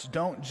hearts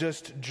don't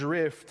just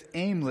drift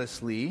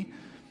aimlessly.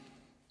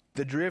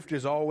 The drift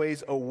is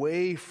always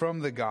away from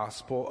the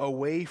gospel,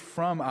 away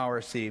from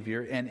our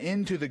Savior, and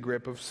into the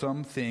grip of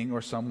something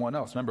or someone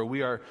else. Remember,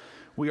 we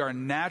are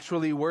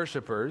naturally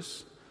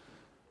worshipers,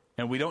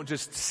 and we don't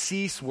just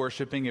cease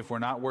worshiping if we're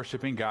not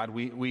worshiping God.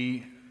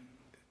 We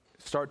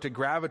start to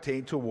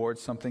gravitate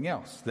towards something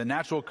else. The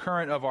natural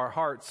current of our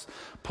hearts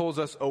pulls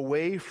us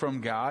away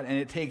from God, and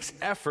it takes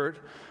effort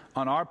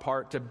on our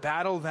part to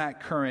battle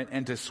that current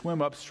and to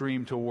swim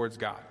upstream towards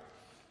God.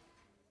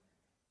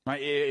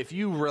 Right? If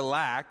you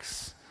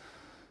relax,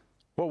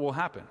 what will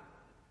happen?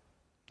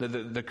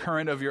 The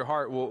current of your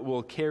heart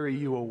will carry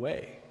you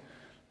away.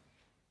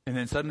 And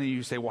then suddenly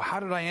you say, well, how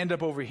did I end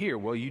up over here?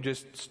 Well, you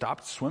just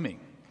stopped swimming.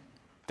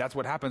 That's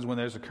what happens when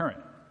there's a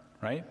current,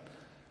 right?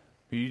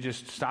 You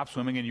just stop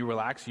swimming and you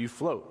relax, you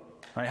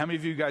float. Right? How many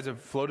of you guys have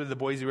floated the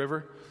Boise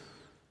River?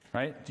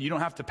 Right? You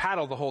don't have to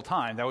paddle the whole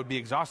time. That would be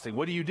exhausting.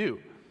 What do?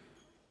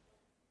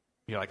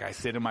 You're like, I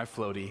sit in my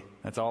floaty.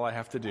 That's all I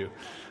have to do.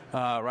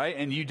 Right?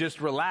 And you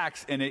just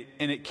relax and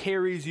it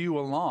carries you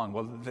along.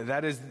 Well,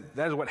 that is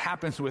what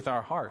happens with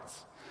our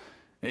hearts.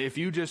 If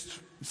you just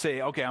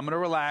say, okay, I'm going to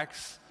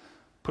relax,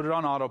 put it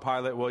on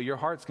autopilot, well, your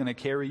heart's going to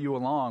carry you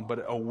along,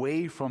 but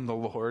away from the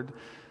Lord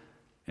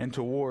and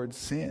towards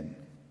sin.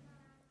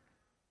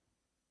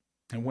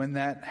 And when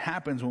that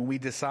happens, when we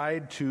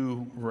decide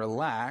to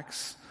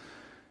relax,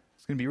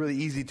 it's going to be really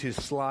easy to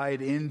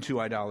slide into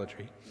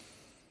idolatry.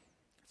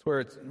 It's where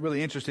it's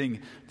really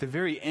interesting. At the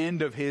very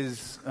end of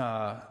his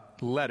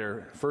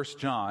letter, 1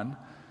 John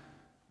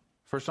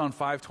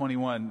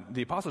 5:21,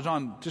 the Apostle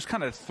John just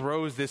kind of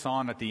throws this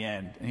on at the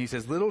end. And he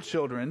says, little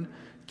children,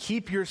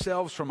 keep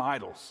yourselves from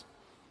idols.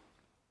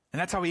 And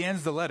that's how he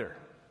ends the letter.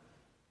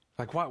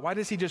 Like, why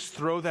does he just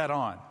throw that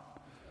on?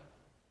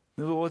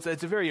 Well,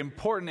 it's a very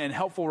important and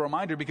helpful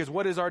reminder, because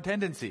what is our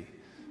tendency?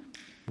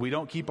 We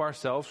don't keep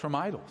ourselves from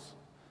idols.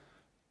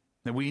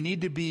 And we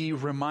need to be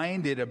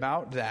reminded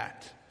about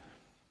that.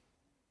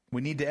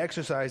 We need to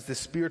exercise the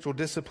spiritual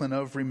discipline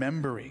of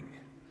remembering.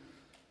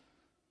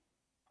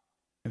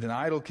 And an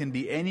idol can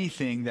be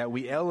anything that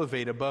we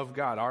elevate above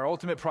God. Our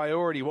ultimate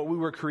priority, what we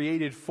were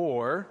created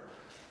for,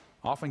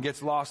 often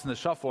gets lost in the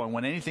shuffle. And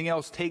when anything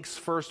else takes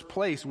first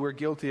place, we're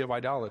guilty of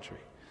idolatry.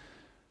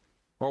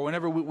 Or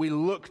whenever we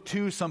look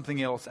to something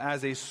else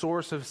as a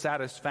source of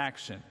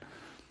satisfaction,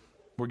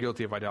 we're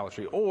guilty of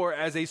idolatry. Or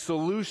as a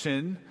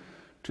solution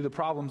to the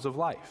problems of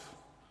life,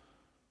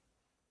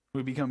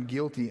 we become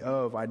guilty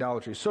of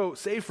idolatry. So,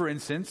 say for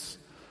instance,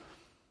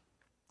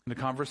 in a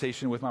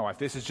conversation with my wife,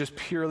 this is just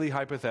purely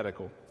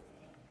hypothetical.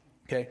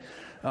 Okay?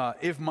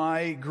 If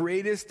my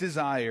greatest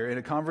desire in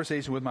a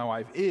conversation with my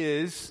wife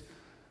is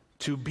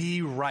to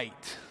be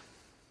right,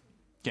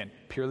 again,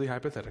 purely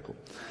hypothetical,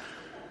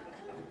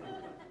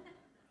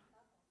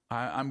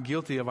 I'm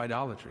guilty of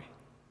idolatry.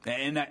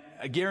 And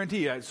I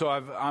guarantee you, so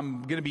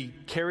I'm going to be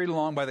carried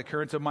along by the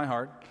currents of my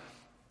heart.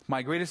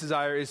 My greatest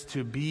desire is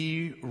to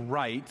be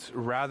right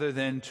rather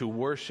than to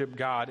worship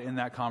God in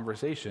that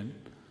conversation.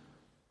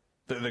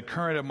 The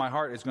current of my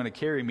heart is going to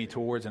carry me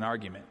towards an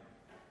argument.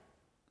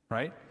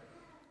 Right?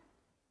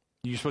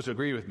 You're supposed to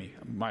agree with me.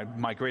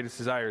 My greatest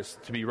desire is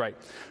to be right.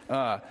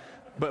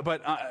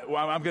 But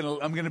I'm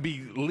going to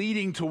be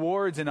leading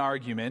towards an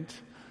argument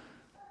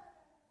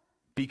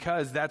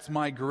because that's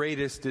my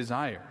greatest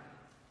desire.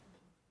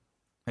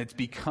 It's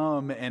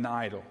become an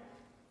idol,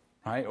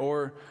 right?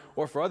 Or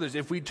for others,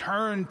 if we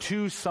turn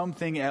to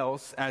something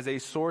else as a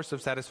source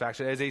of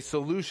satisfaction, as a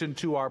solution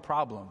to our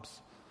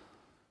problems,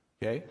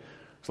 okay?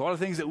 There's a lot of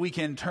things that we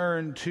can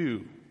turn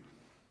to.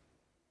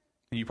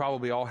 And you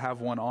probably all have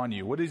one on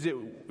you. What is it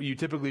you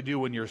typically do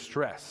when you're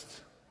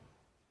stressed?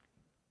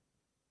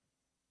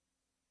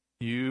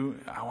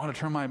 I want to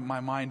turn my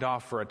mind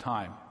off for a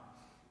time.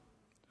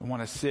 I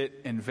want to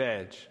sit and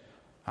veg.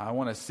 I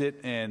want to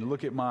sit and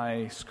look at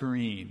my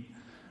screen,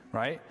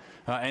 right?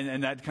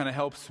 And that kind of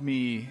helps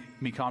me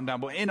calm down.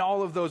 But in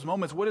all of those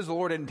moments, what is the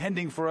Lord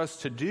intending for us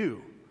to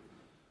do?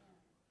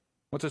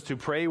 Wants us to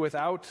pray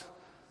without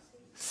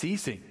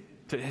ceasing.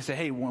 To say,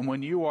 hey,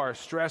 when you are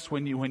stressed,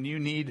 when you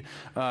need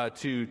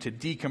to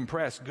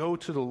decompress, go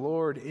to the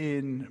Lord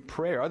in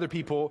prayer. Other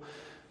people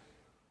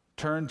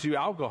turn to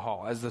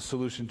alcohol as the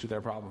solution to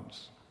their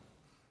problems.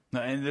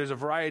 And there's a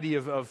variety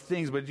of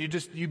things, but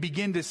you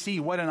begin to see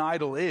what an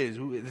idol is,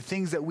 the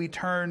things that we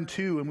turn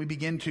to, and we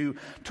begin to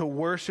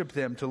worship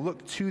them, to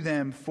look to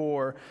them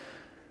for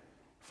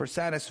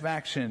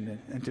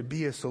satisfaction and to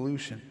be a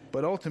solution.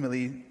 But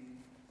ultimately,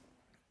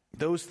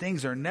 those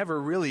things are never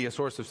really a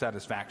source of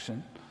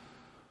satisfaction.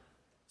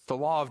 It's the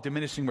law of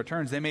diminishing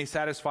returns. They may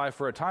satisfy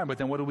for a time, but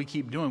then what do we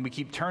keep doing? We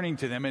keep turning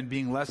to them and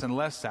being less and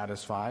less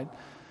satisfied.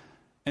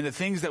 And the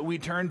things that we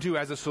turn to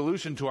as a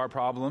solution to our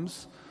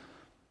problems,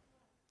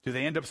 do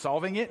they end up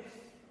solving it?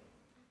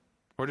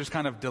 Or just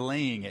kind of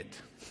delaying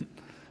it,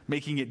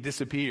 making it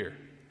disappear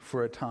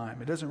for a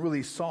time? It doesn't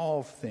really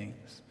solve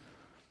things.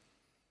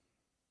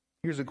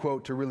 Here's a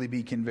quote to really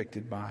be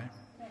convicted by.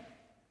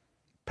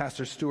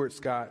 Pastor Stuart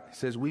Scott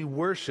says, "We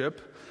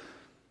worship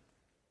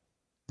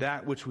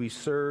that which we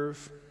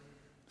serve,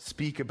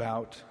 speak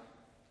about,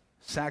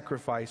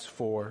 sacrifice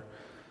for,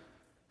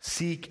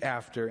 seek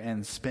after,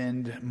 and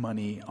spend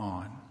money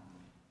on."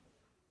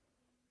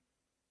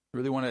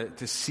 Really want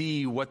to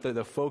see what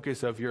the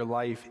focus of your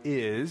life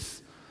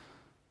is.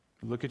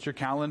 Look at your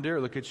calendar,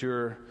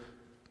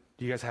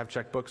 do you guys have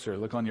checkbooks, or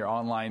look on your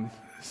online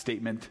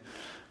statement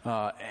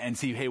and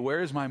see, hey,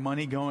 where is my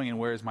money going and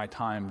where is my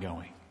time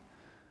going?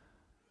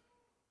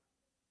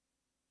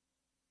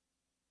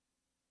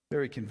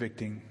 Very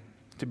convicting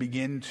to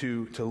begin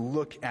to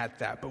look at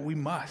that, but we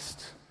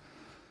must.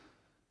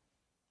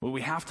 Well,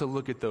 we have to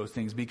look at those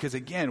things because,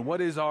 again,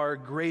 what is our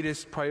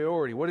greatest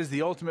priority? What is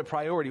the ultimate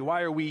priority?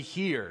 Why are we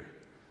here?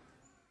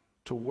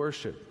 To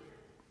worship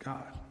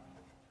God.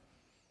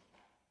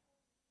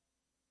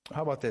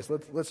 How about this?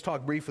 Let's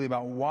talk briefly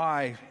about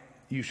why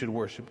you should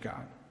worship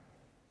God.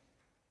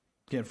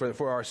 Again,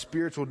 for our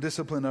spiritual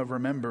discipline of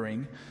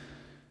remembering,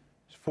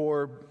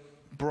 for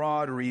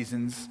broad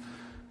reasons,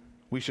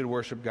 we should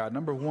worship God.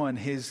 Number one,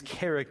 His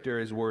character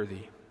is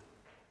worthy.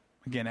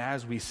 Again,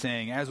 as we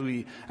sang, as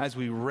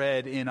we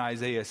read in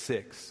Isaiah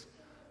 6,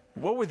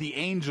 what were the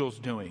angels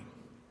doing?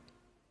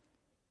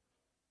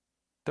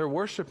 They're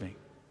worshiping.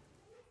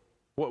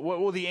 What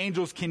will the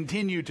angels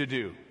continue to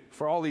do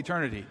for all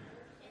eternity?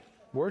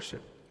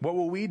 Worship. What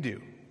will we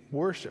do?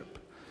 Worship.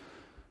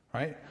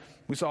 Right?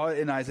 We saw it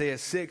in Isaiah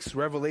 6,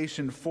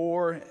 Revelation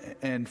 4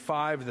 and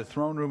 5, the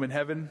throne room in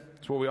heaven.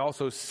 It's where we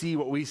also see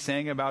what we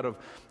sang about of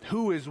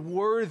who is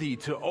worthy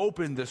to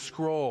open the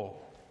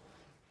scroll.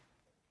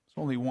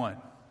 There's only one.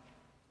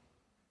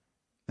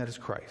 That is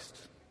Christ.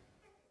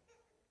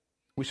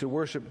 We should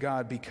worship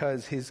God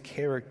because His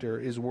character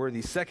is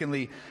worthy.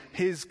 Secondly,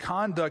 His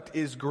conduct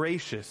is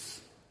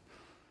gracious.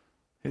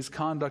 His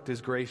conduct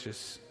is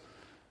gracious.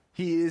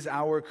 He is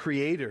our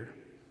creator.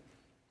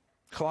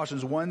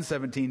 Colossians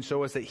 1:17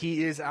 shows us that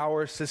He is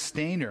our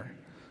sustainer.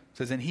 It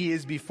says, and He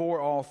is before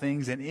all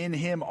things, and in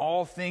Him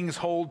all things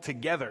hold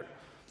together.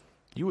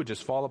 You would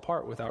just fall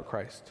apart without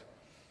Christ.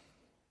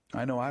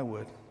 I know I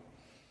would.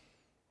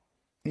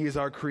 He is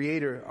our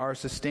creator, our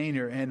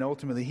sustainer, and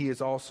ultimately He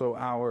is also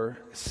our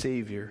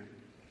Savior.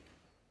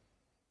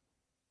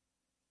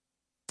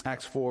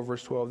 Acts 4,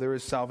 verse 12, there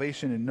is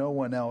salvation in no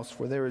one else,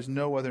 for there is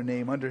no other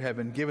name under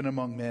heaven given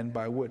among men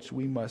by which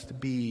we must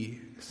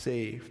be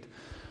saved.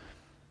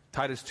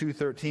 Titus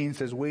 2:13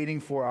 says, waiting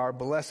for our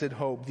blessed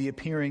hope, the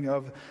appearing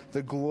of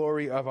the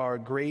glory of our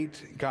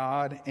great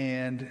God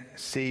and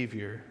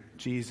Savior,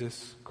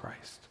 Jesus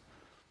Christ.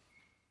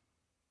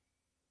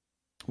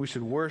 We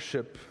should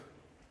worship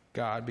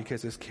God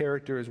because His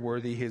character is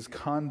worthy. His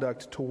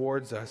conduct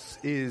towards us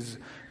is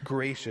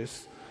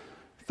gracious.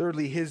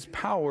 Thirdly, His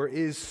power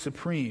is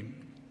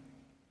supreme.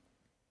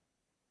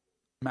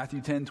 Matthew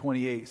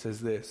 10:28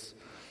 says this,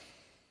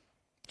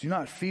 do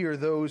not fear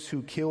those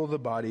who kill the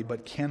body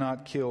but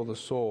cannot kill the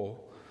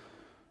soul.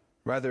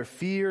 Rather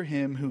fear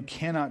Him who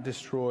cannot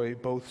destroy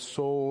both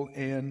soul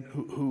and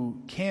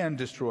who can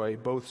destroy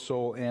both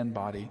soul and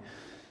body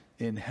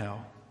in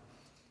hell.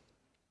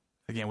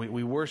 Again,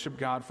 we worship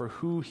God for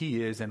who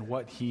He is and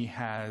what He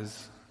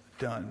has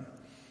done.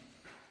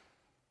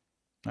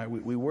 Right,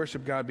 we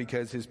worship God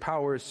because His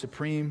power is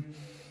supreme,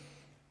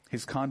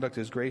 His conduct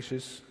is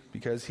gracious,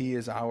 because He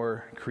is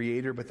our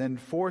creator. But then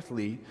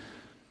fourthly,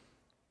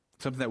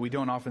 something that we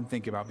don't often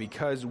think about,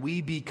 because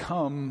we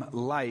become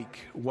like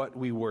what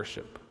we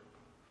worship.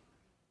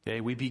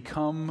 Okay, we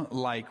become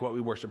like what we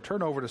worship.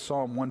 Turn over to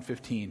Psalm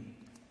 115.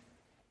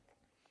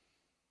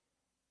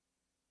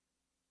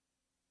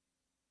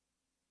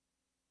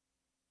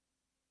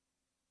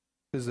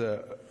 This is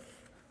a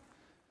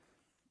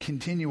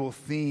continual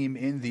theme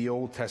in the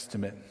Old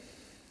Testament.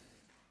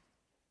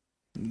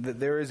 That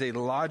there is a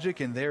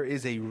logic and there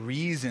is a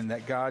reason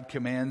that God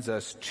commands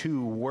us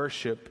to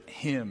worship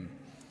Him.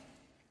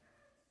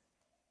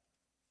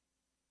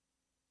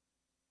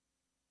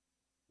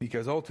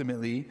 Because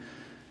ultimately,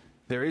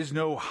 there is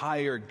no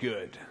higher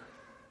good.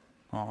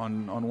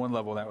 On one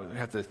level, that we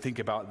have to think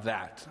about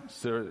that.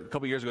 So a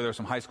couple years ago, there were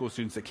some high school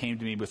students that came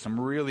to me with some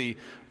really,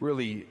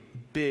 really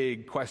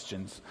big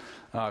questions.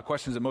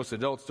 Questions that most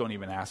adults don't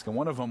even ask. And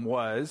one of them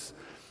was,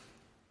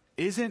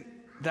 isn't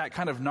that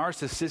kind of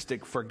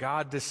narcissistic for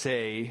God to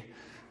say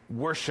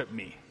worship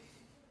me.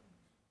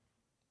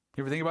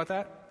 You ever think about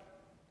that?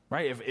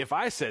 Right? If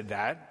I said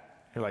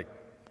that, you're like,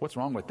 what's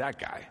wrong with that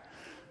guy?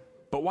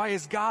 But why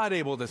is God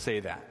able to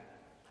say that?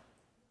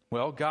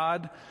 Well,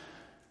 God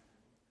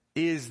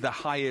is the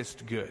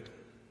highest good.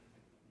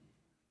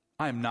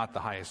 I am not the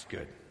highest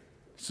good.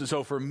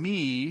 So for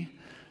me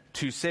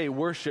to say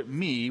worship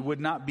me would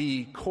not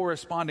be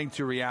corresponding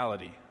to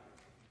reality,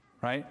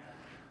 right?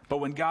 But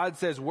when God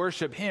says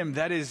worship him,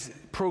 that is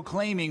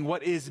proclaiming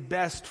what is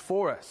best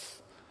for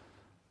us.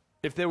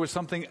 If there was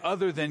something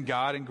other than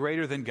God and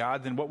greater than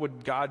God, then what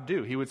would God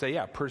do? He would say,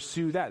 yeah,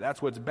 pursue that. That's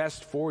what's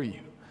best for you.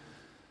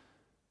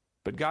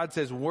 But God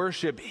says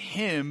worship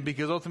him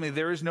because ultimately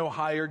there is no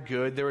higher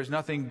good. There is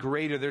nothing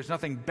greater. There's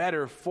nothing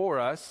better for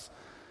us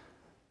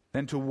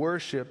than to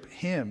worship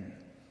him.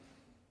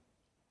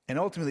 And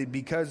ultimately,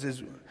 because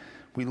as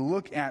we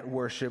look at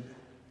worship,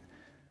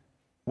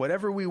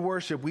 whatever we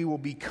worship, we will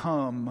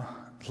become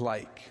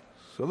like.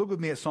 So look with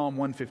me at Psalm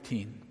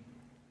 115.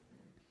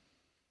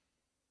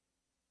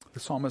 The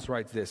psalmist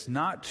writes this,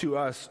 "Not to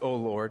us, O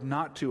Lord,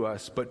 not to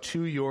us, but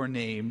to your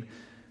name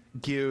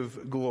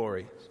give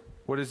glory."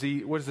 What is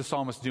the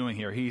psalmist doing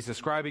here? He's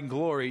ascribing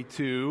glory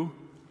to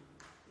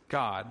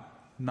God,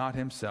 not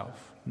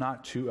himself,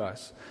 not to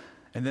us.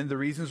 And then the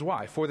reasons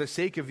why. For the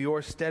sake of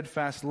your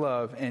steadfast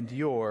love and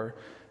your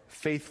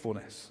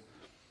faithfulness.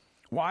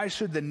 Why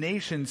should the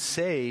nations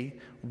say,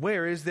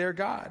 where is their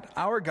God?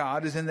 Our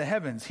God is in the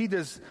heavens. He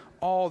does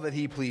all that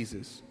he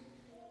pleases.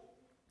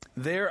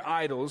 Their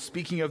idols,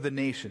 speaking of the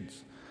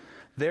nations,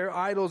 their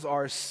idols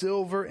are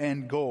silver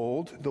and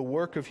gold, the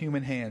work of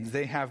human hands.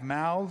 They have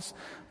mouths,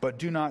 but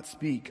do not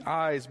speak,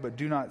 eyes, but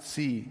do not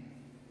see.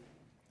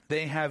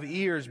 They have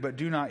ears, but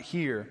do not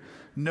hear,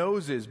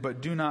 noses,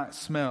 but do not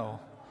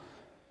smell.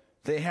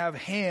 They have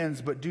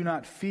hands, but do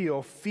not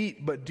feel,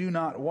 feet, but do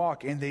not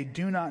walk, and they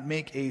do not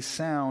make a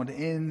sound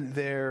in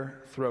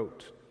their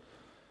throat.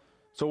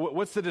 So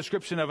what's the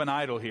description of an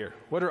idol here?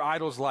 What are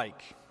idols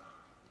like?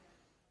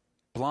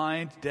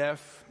 Blind,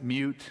 deaf,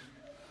 mute.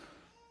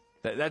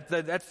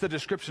 That's the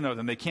description of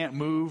them. They can't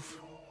move.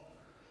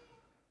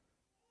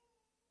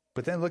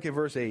 But then look at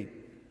verse 8.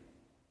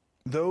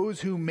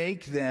 Those who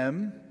make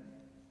them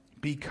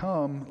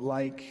become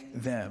like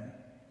them,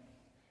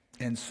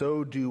 and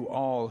so do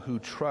all who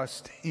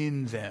trust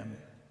in them.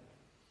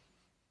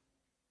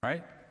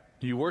 Right?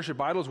 You worship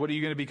idols, what are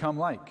you going to become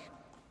like?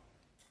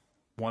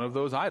 One of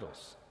those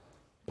idols.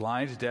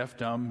 Blind, deaf,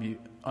 dumb,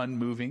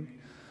 unmoving.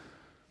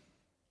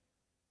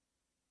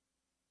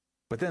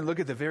 But then look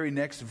at the very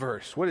next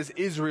verse. What is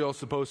Israel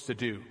supposed to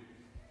do?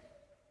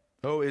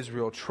 O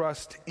Israel,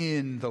 trust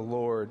in the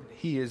Lord.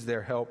 He is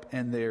their help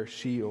and their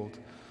shield.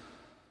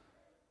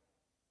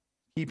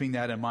 Keeping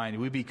that in mind,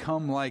 we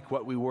become like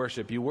what we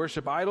worship. You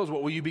worship idols,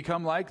 what will you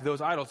become like? Those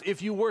idols.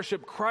 If you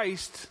worship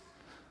Christ,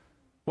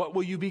 what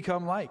will you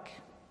become like?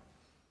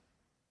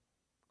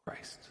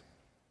 Christ.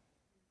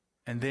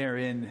 And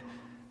therein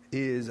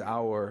is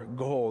our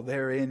goal.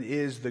 Therein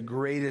is the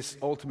greatest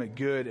ultimate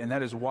good, and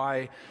that is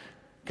why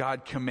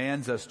God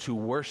commands us to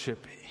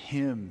worship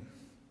him.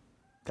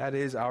 That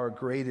is our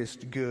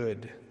greatest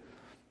good.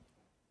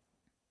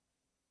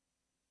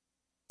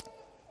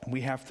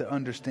 We have to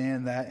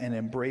understand that and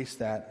embrace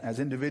that as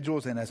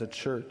individuals and as a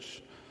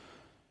church.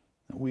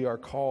 We are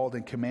called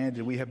and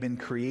commanded. We have been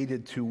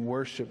created to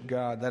worship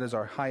God. That is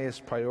our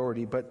highest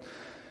priority. But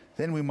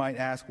then we might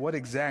ask, what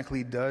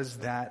exactly does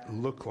that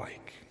look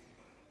like?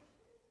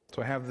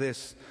 So I have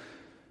this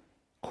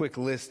quick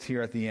list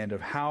here at the end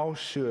of how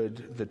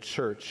should the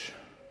church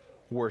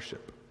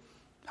worship.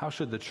 How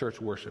should the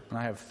church worship? And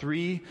I have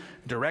 3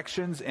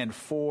 directions and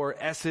 4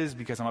 S's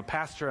because I'm a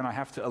pastor and I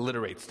have to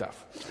alliterate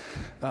stuff.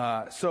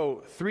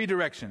 So 3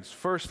 directions.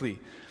 Firstly,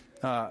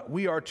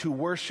 we are to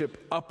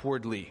worship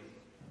upwardly.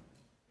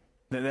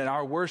 That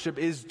our worship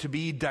is to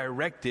be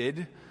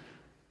directed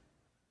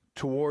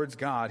towards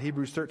God.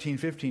 Hebrews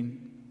 13:15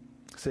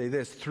 say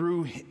this,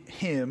 through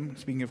him,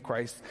 speaking of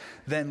Christ,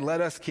 then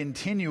let us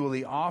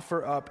continually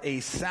offer up a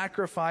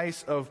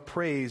sacrifice of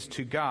praise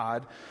to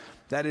God.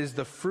 That is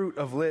the fruit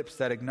of lips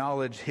that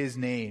acknowledge his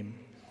name.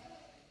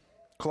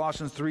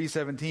 Colossians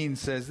 3:17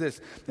 says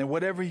this, and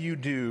whatever you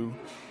do,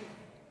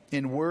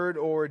 in word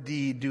or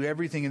deed, do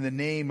everything in the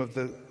name of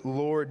the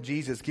Lord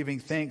Jesus, giving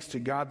thanks to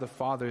God the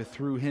Father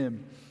through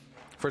him.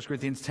 1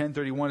 Corinthians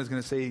 10:31 is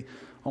going to say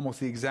almost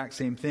the exact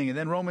same thing. And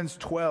then Romans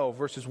 12,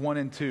 verses 1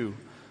 and 2.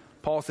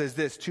 Paul says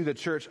this to the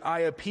church, I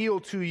appeal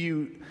to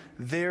you,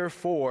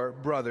 therefore,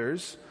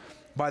 brothers,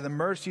 by the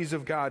mercies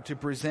of God, to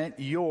present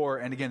your,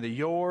 and again, the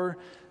your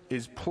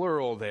is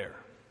plural there.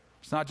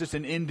 It's not just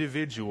an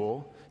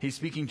individual. He's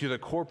speaking to the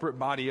corporate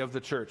body of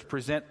the church.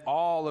 Present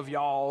all of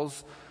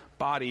y'all's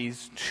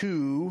bodies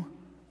to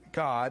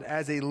God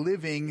as a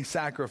living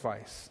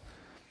sacrifice,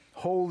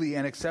 holy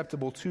and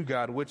acceptable to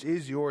God, which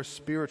is your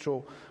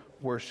spiritual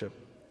worship.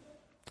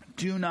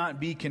 Do not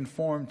be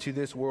conformed to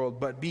this world,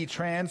 but be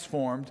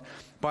transformed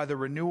by the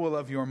renewal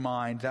of your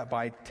mind, that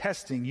by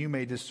testing you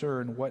may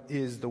discern what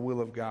is the will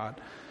of God,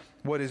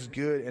 what is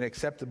good and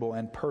acceptable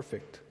and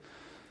perfect.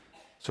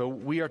 So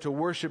we are to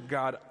worship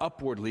God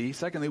upwardly.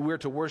 Secondly, we are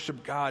to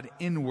worship God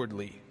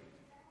inwardly.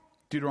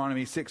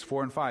 Deuteronomy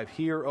 6:4-5.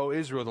 Hear, O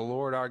Israel, the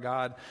Lord our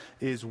God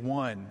is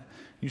one.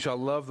 You shall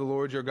love the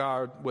Lord your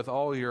God with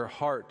all your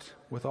heart,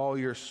 with all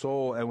your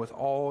soul, and with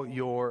all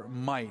your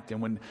might.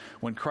 And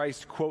when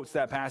Christ quotes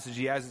that passage,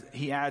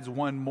 he adds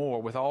one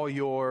more, with all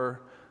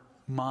your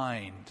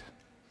mind.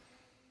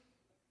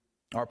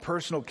 Our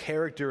personal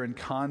character and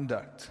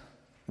conduct.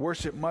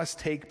 Worship must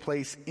take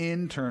place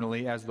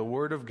internally as the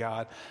Word of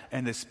God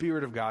and the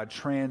Spirit of God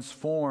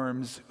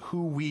transforms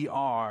who we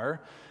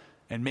are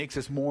and makes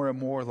us more and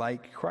more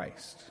like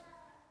Christ.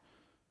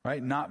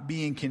 Right? Not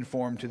being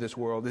conformed to this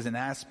world is an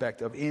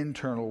aspect of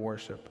internal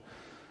worship.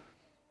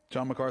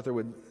 John MacArthur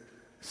would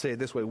say it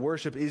this way: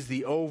 worship is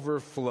the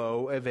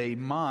overflow of a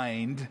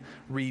mind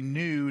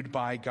renewed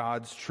by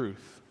God's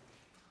truth.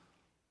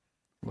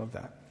 Love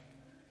that.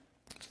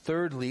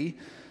 Thirdly,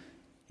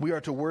 we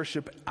are to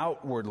worship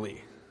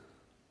outwardly.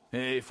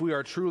 If we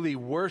are truly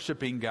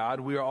worshiping God,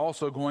 we are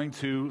also going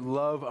to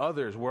love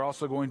others. We're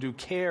also going to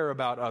care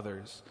about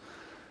others.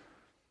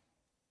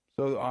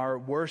 So our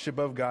worship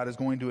of God is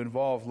going to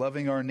involve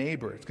loving our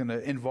neighbor. It's going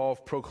to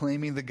involve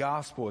proclaiming the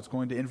gospel. It's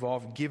going to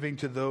involve giving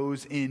to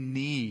those in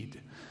need.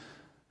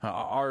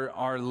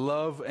 Our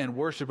love and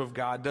worship of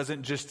God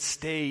doesn't just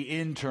stay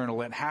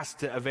internal. It has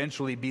to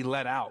eventually be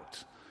let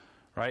out.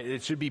 Right?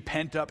 It should be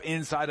pent up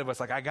inside of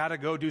us. Like, I got to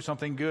go do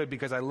something good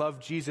because I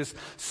love Jesus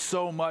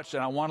so much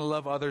and I want to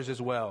love others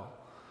as well.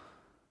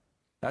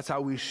 That's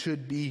how we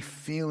should be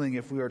feeling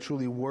if we are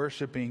truly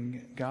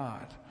worshiping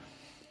God.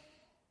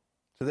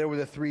 So there were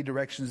the three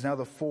directions. Now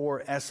the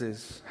four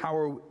S's.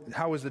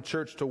 How is the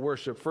church to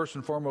worship? First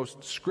and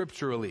foremost,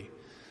 scripturally.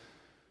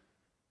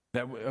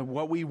 That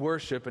what we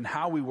worship and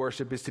how we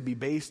worship is to be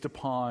based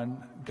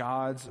upon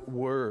God's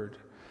word.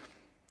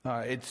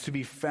 It's to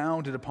be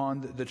founded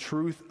upon the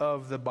truth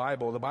of the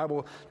Bible. The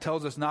Bible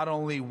tells us not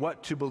only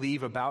what to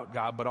believe about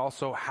God, but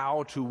also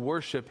how to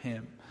worship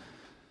Him.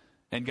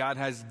 And God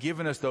has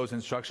given us those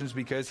instructions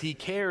because He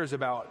cares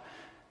about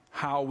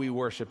how we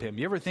worship Him.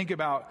 You ever think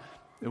about,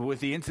 with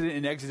the incident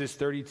in Exodus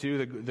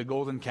 32, the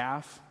golden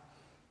calf?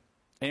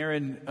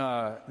 Aaron,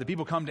 the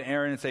people come to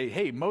Aaron and say,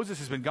 hey, Moses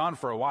has been gone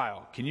for a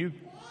while. Can you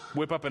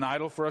whip up an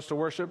idol for us to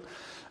worship?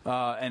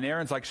 And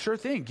Aaron's like, sure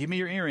thing. Give me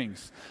your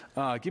earrings.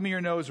 Give me your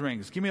nose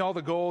rings. Give me all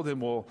the gold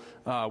and we'll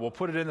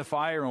put it in the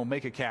fire and we'll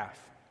make a calf.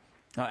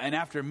 And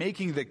after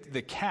making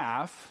the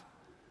calf,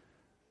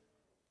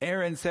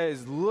 Aaron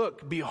says,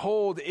 look,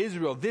 behold,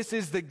 Israel, this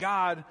is the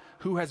God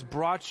who has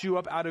brought you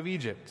up out of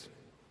Egypt.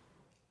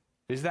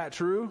 Is that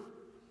true?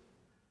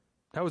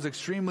 That was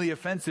extremely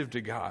offensive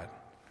to God.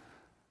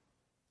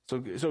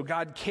 So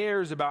God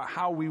cares about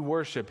how we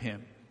worship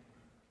Him.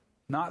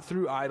 Not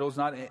through idols,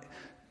 not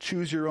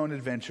choose your own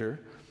adventure.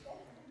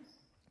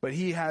 But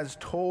He has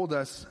told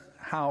us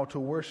how to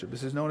worship.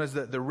 This is known as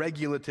the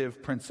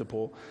regulative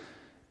principle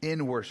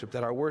in worship.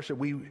 That our worship,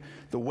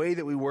 the way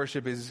that we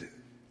worship is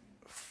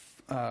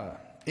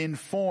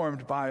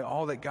informed by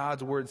all that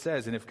God's Word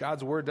says. And if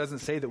God's Word doesn't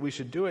say that we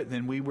should do it,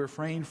 then we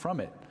refrain from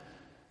it.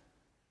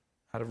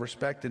 Out of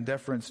respect and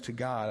deference to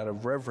God, out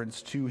of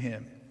reverence to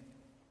Him.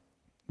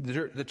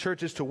 The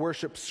church is to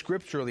worship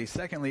scripturally.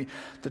 Secondly,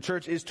 the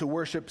church is to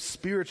worship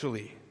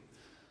spiritually.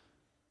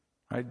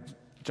 Right?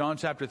 John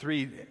chapter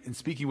 3, in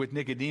speaking with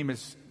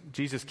Nicodemus,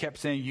 Jesus kept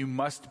saying, you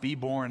must be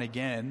born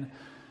again.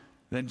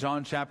 Then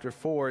John chapter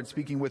 4, in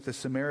speaking with the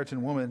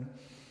Samaritan woman,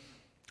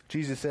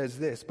 Jesus says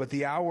this, but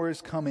the hour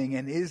is coming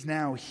and is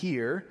now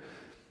here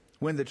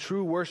when the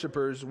true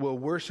worshipers will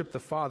worship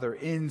the Father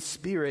in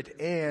spirit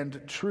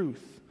and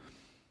truth.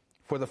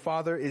 For the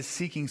Father is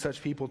seeking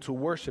such people to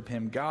worship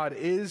Him. God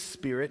is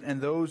spirit,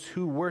 and those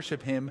who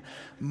worship Him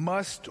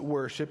must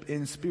worship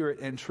in spirit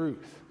and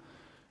truth.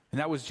 And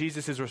that was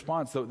Jesus'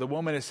 response. The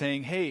woman is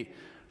saying, hey,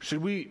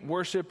 should we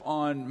worship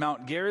on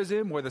Mount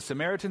Gerizim where the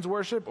Samaritans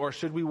worship, or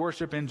should we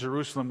worship in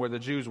Jerusalem where the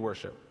Jews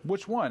worship?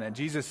 Which one? And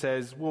Jesus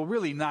says, well,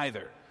 really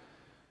neither.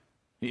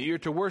 You're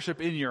to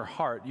worship in your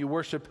heart. You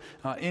worship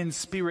in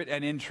spirit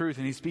and in truth.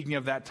 And He's speaking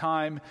of that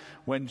time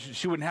when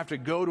she wouldn't have to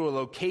go to a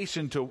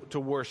location to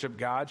worship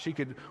God. She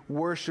could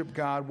worship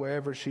God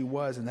wherever she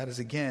was. And that is,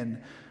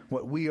 again,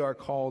 what we are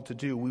called to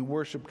do. We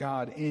worship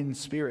God in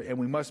spirit. And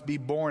we must be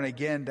born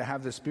again to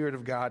have the Spirit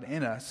of God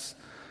in us.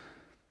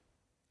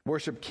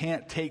 Worship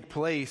can't take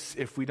place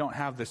if we don't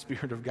have the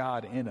Spirit of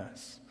God in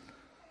us.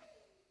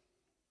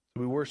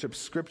 We worship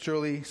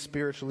scripturally,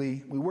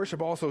 spiritually. We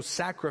worship also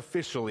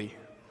sacrificially.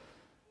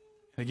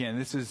 Again,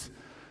 this is,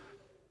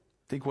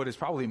 I think, what is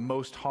probably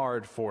most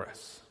hard for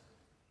us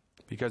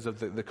because of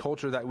the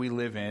culture that we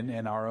live in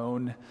and our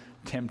own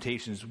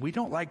temptations. We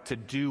don't like to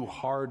do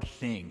hard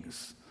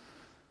things.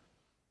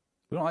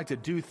 We don't like to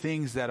do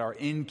things that are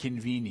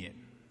inconvenient,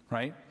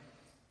 right?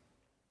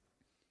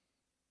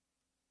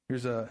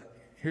 Here's an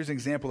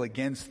example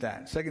against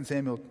that. 2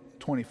 Samuel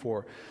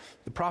 24.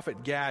 The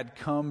prophet Gad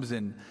comes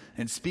and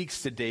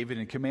speaks to David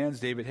and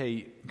commands David,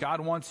 hey, God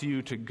wants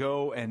you to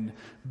go and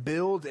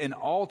build an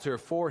altar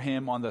for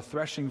Him on the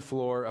threshing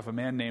floor of a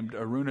man named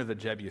Araunah the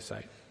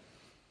Jebusite.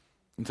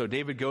 And so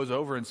David goes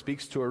over and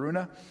speaks to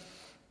Araunah,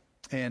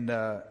 and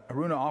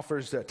Araunah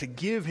offers to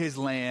give his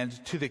land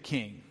to the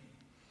king.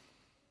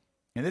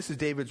 And this is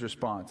David's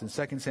response in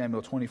 2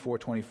 Samuel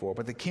 24:24.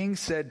 But the king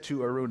said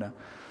to Araunah,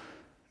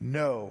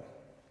 "No,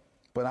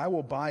 but I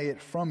will buy it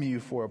from you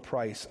for a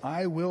price.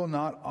 I will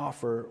not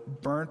offer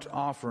burnt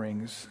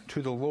offerings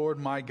to the Lord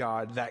my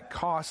God that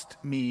cost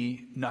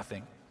me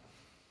nothing."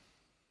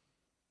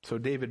 So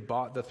David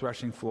bought the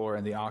threshing floor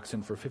and the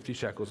oxen for 50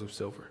 shekels of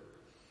silver.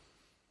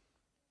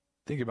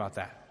 Think about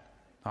that.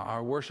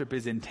 Our worship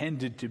is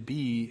intended to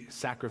be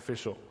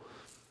sacrificial.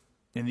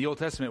 In the Old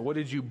Testament, what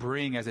did you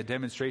bring as a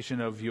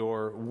demonstration of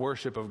your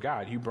worship of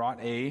God? You brought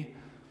a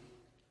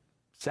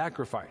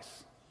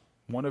sacrifice.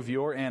 One of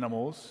your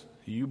animals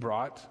you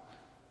brought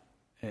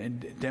in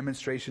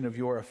demonstration of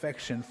your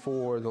affection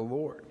for the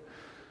Lord.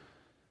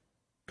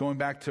 Going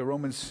back to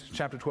Romans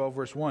chapter 12,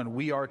 verse 1,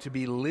 we are to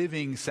be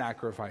living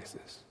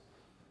sacrifices.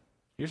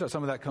 Here's how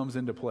some of that comes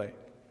into play.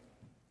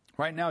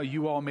 Right now,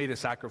 you all made a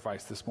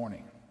sacrifice this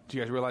morning. Do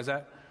you guys realize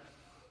that?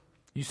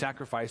 You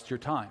sacrificed your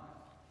time.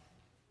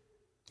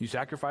 You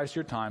sacrificed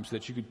your time so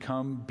that you could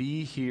come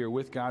be here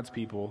with God's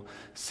people,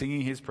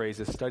 singing his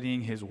praises,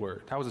 studying his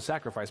word. That was a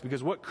sacrifice,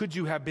 because what could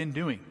you have been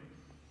doing?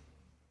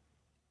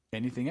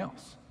 Anything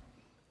else.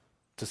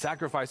 It's a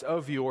sacrifice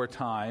of your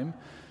time,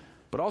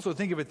 but also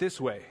think of it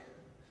this way.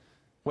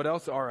 What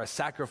else are a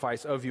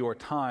sacrifice of your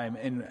time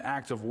in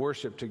acts of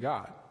worship to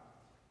God?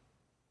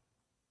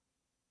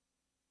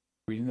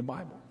 Reading the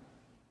Bible,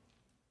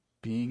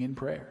 being in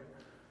prayer,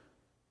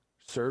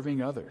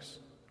 serving others,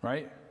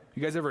 right?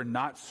 You guys ever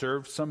not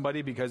served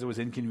somebody because it was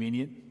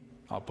inconvenient?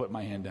 I'll put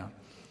my hand down.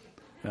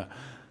 Yeah.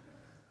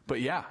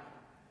 But yeah,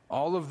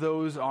 all of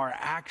those are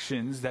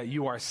actions that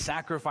you are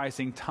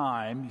sacrificing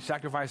time,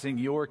 sacrificing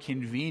your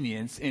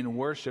convenience in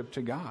worship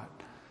to God.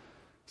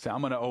 So I'm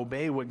going to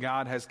obey what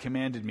God has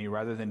commanded me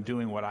rather than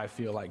doing what I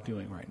feel like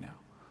doing right now.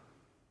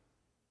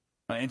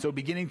 And so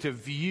beginning to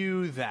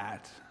view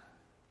that,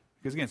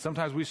 because again,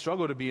 sometimes we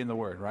struggle to be in the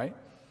Word, right?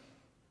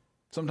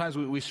 Sometimes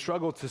we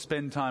struggle to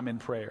spend time in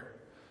prayer.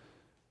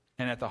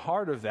 And at the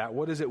heart of that,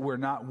 what is it we're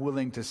not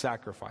willing to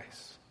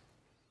sacrifice?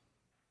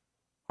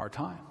 Our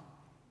time.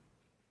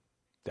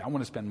 I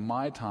want to spend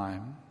my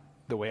time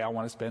the way I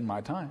want to spend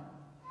my time,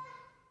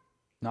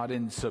 not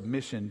in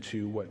submission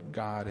to what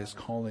God is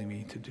calling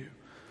me to do.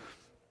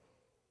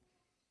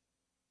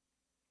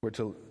 We're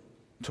to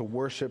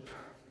worship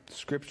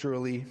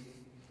scripturally,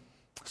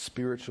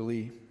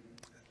 spiritually,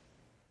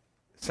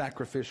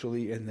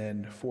 sacrificially, and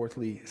then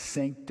fourthly,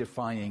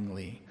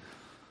 sanctifyingly.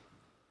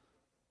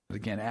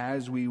 Again,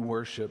 as we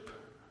worship,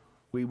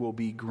 we will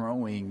be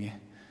growing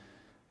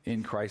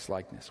in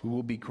Christ-likeness. We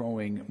will be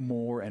growing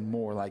more and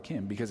more like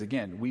him, because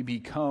again, we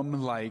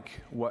become like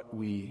what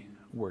we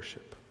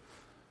worship.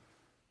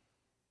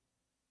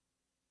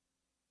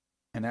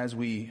 And as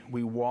we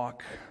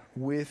walk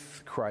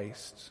with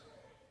Christ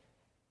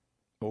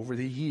over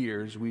the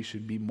years, we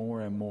should be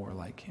more and more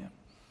like him.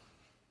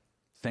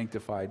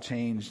 Sanctified,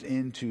 changed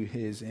into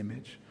his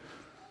image.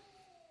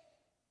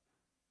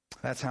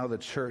 That's how the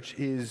church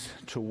is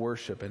to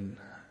worship. And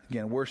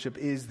again, worship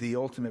is the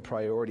ultimate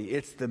priority.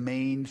 It's the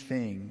main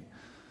thing.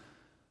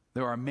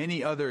 There are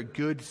many other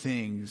good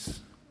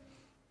things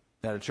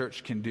that a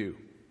church can do.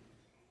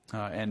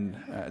 And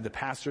the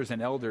pastors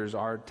and elders,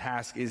 our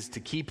task is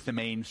to keep the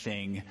main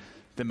thing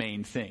the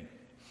main thing.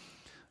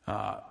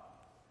 Why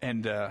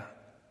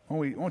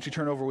don't you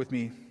turn over with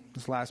me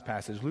this last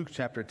passage, Luke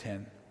chapter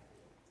 10.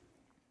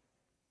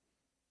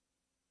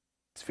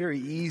 It's very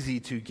easy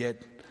to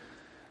get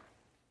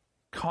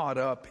caught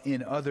up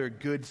in other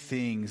good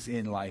things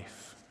in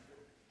life.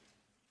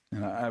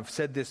 And I've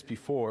said this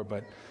before,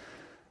 but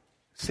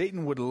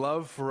Satan would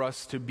love for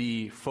us to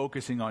be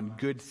focusing on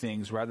good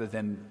things rather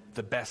than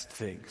the best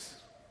things,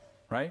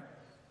 right?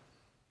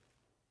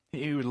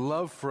 He would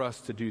love for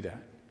us to do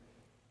that.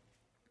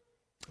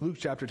 Luke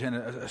chapter 10,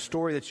 a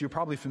story that you're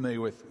probably familiar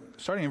with,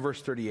 starting in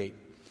verse 38.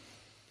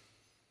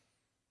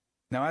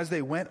 Now, as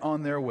they went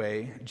on their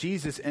way,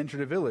 Jesus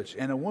entered a village,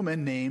 and a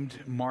woman named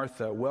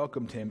Martha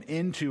welcomed him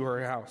into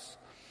her house.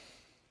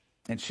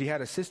 And she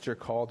had a sister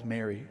called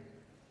Mary,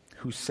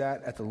 who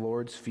sat at the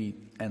Lord's feet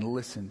and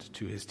listened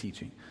to his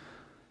teaching.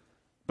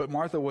 But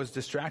Martha was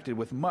distracted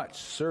with much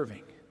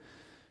serving.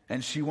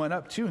 And she went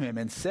up to him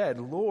and said,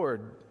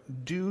 "Lord,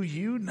 do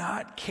you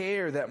not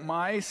care that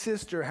my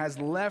sister has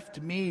left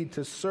me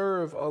to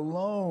serve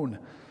alone?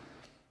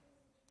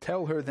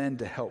 Tell her then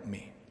to help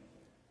me."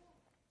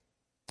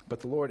 But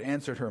the Lord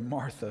answered her,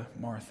 "Martha,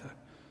 Martha,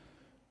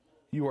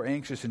 you are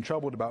anxious and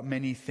troubled about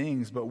many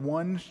things, but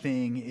one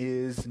thing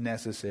is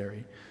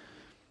necessary.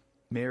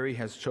 Mary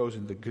has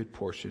chosen the good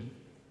portion,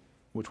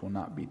 which will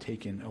not be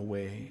taken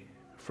away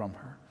from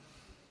her."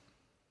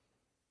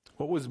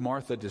 What was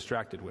Martha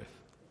distracted with?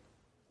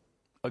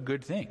 A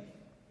good thing.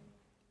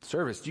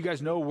 Service. Do you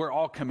guys know we're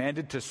all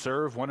commanded to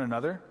serve one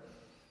another?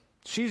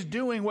 She's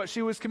doing what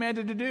she was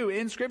commanded to do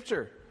in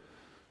Scripture.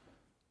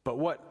 But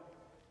what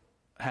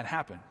had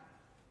happened?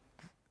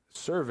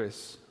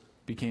 Service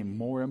became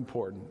more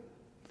important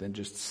than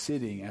just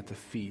sitting at the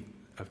feet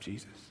of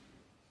Jesus.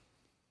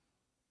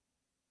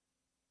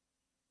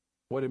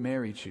 What did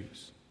Mary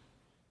choose?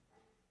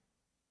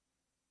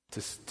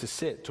 To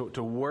sit,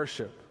 to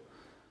worship,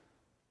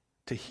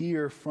 to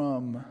hear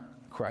from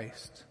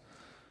Christ.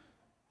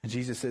 And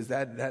Jesus says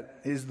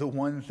that is the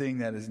one thing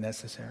that is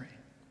necessary.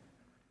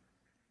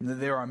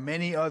 There are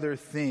many other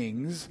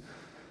things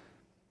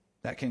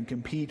that can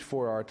compete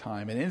for our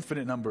time, an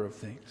infinite number of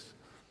things.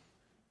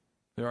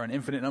 There are an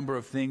infinite number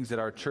of things that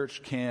our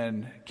church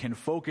can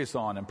focus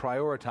on and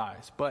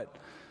prioritize. But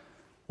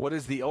what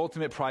is the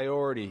ultimate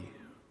priority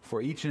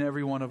for each and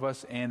every one of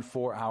us and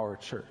for our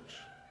church?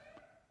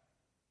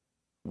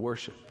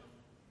 Worship.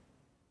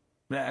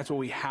 That's what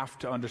we have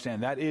to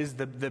understand. That is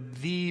the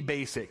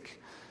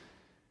basic.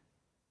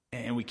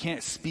 And we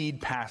can't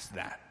speed past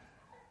that.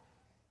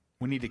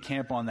 We need to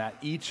camp on that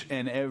each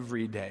and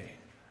every day.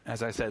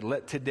 As I said,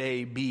 let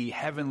today be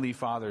Heavenly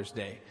Father's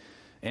Day.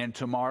 And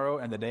tomorrow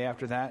and the day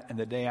after that and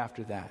the day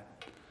after that.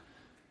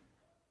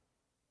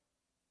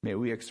 May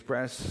we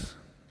express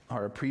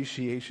our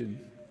appreciation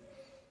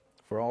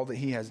for all that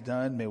He has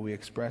done. May we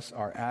express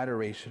our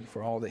adoration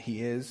for all that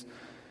He is.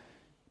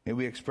 May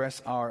we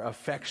express our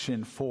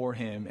affection for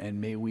Him,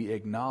 and may we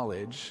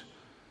acknowledge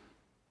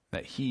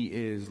that He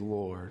is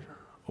Lord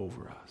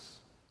over us.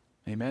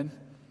 Amen?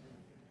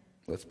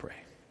 Let's pray.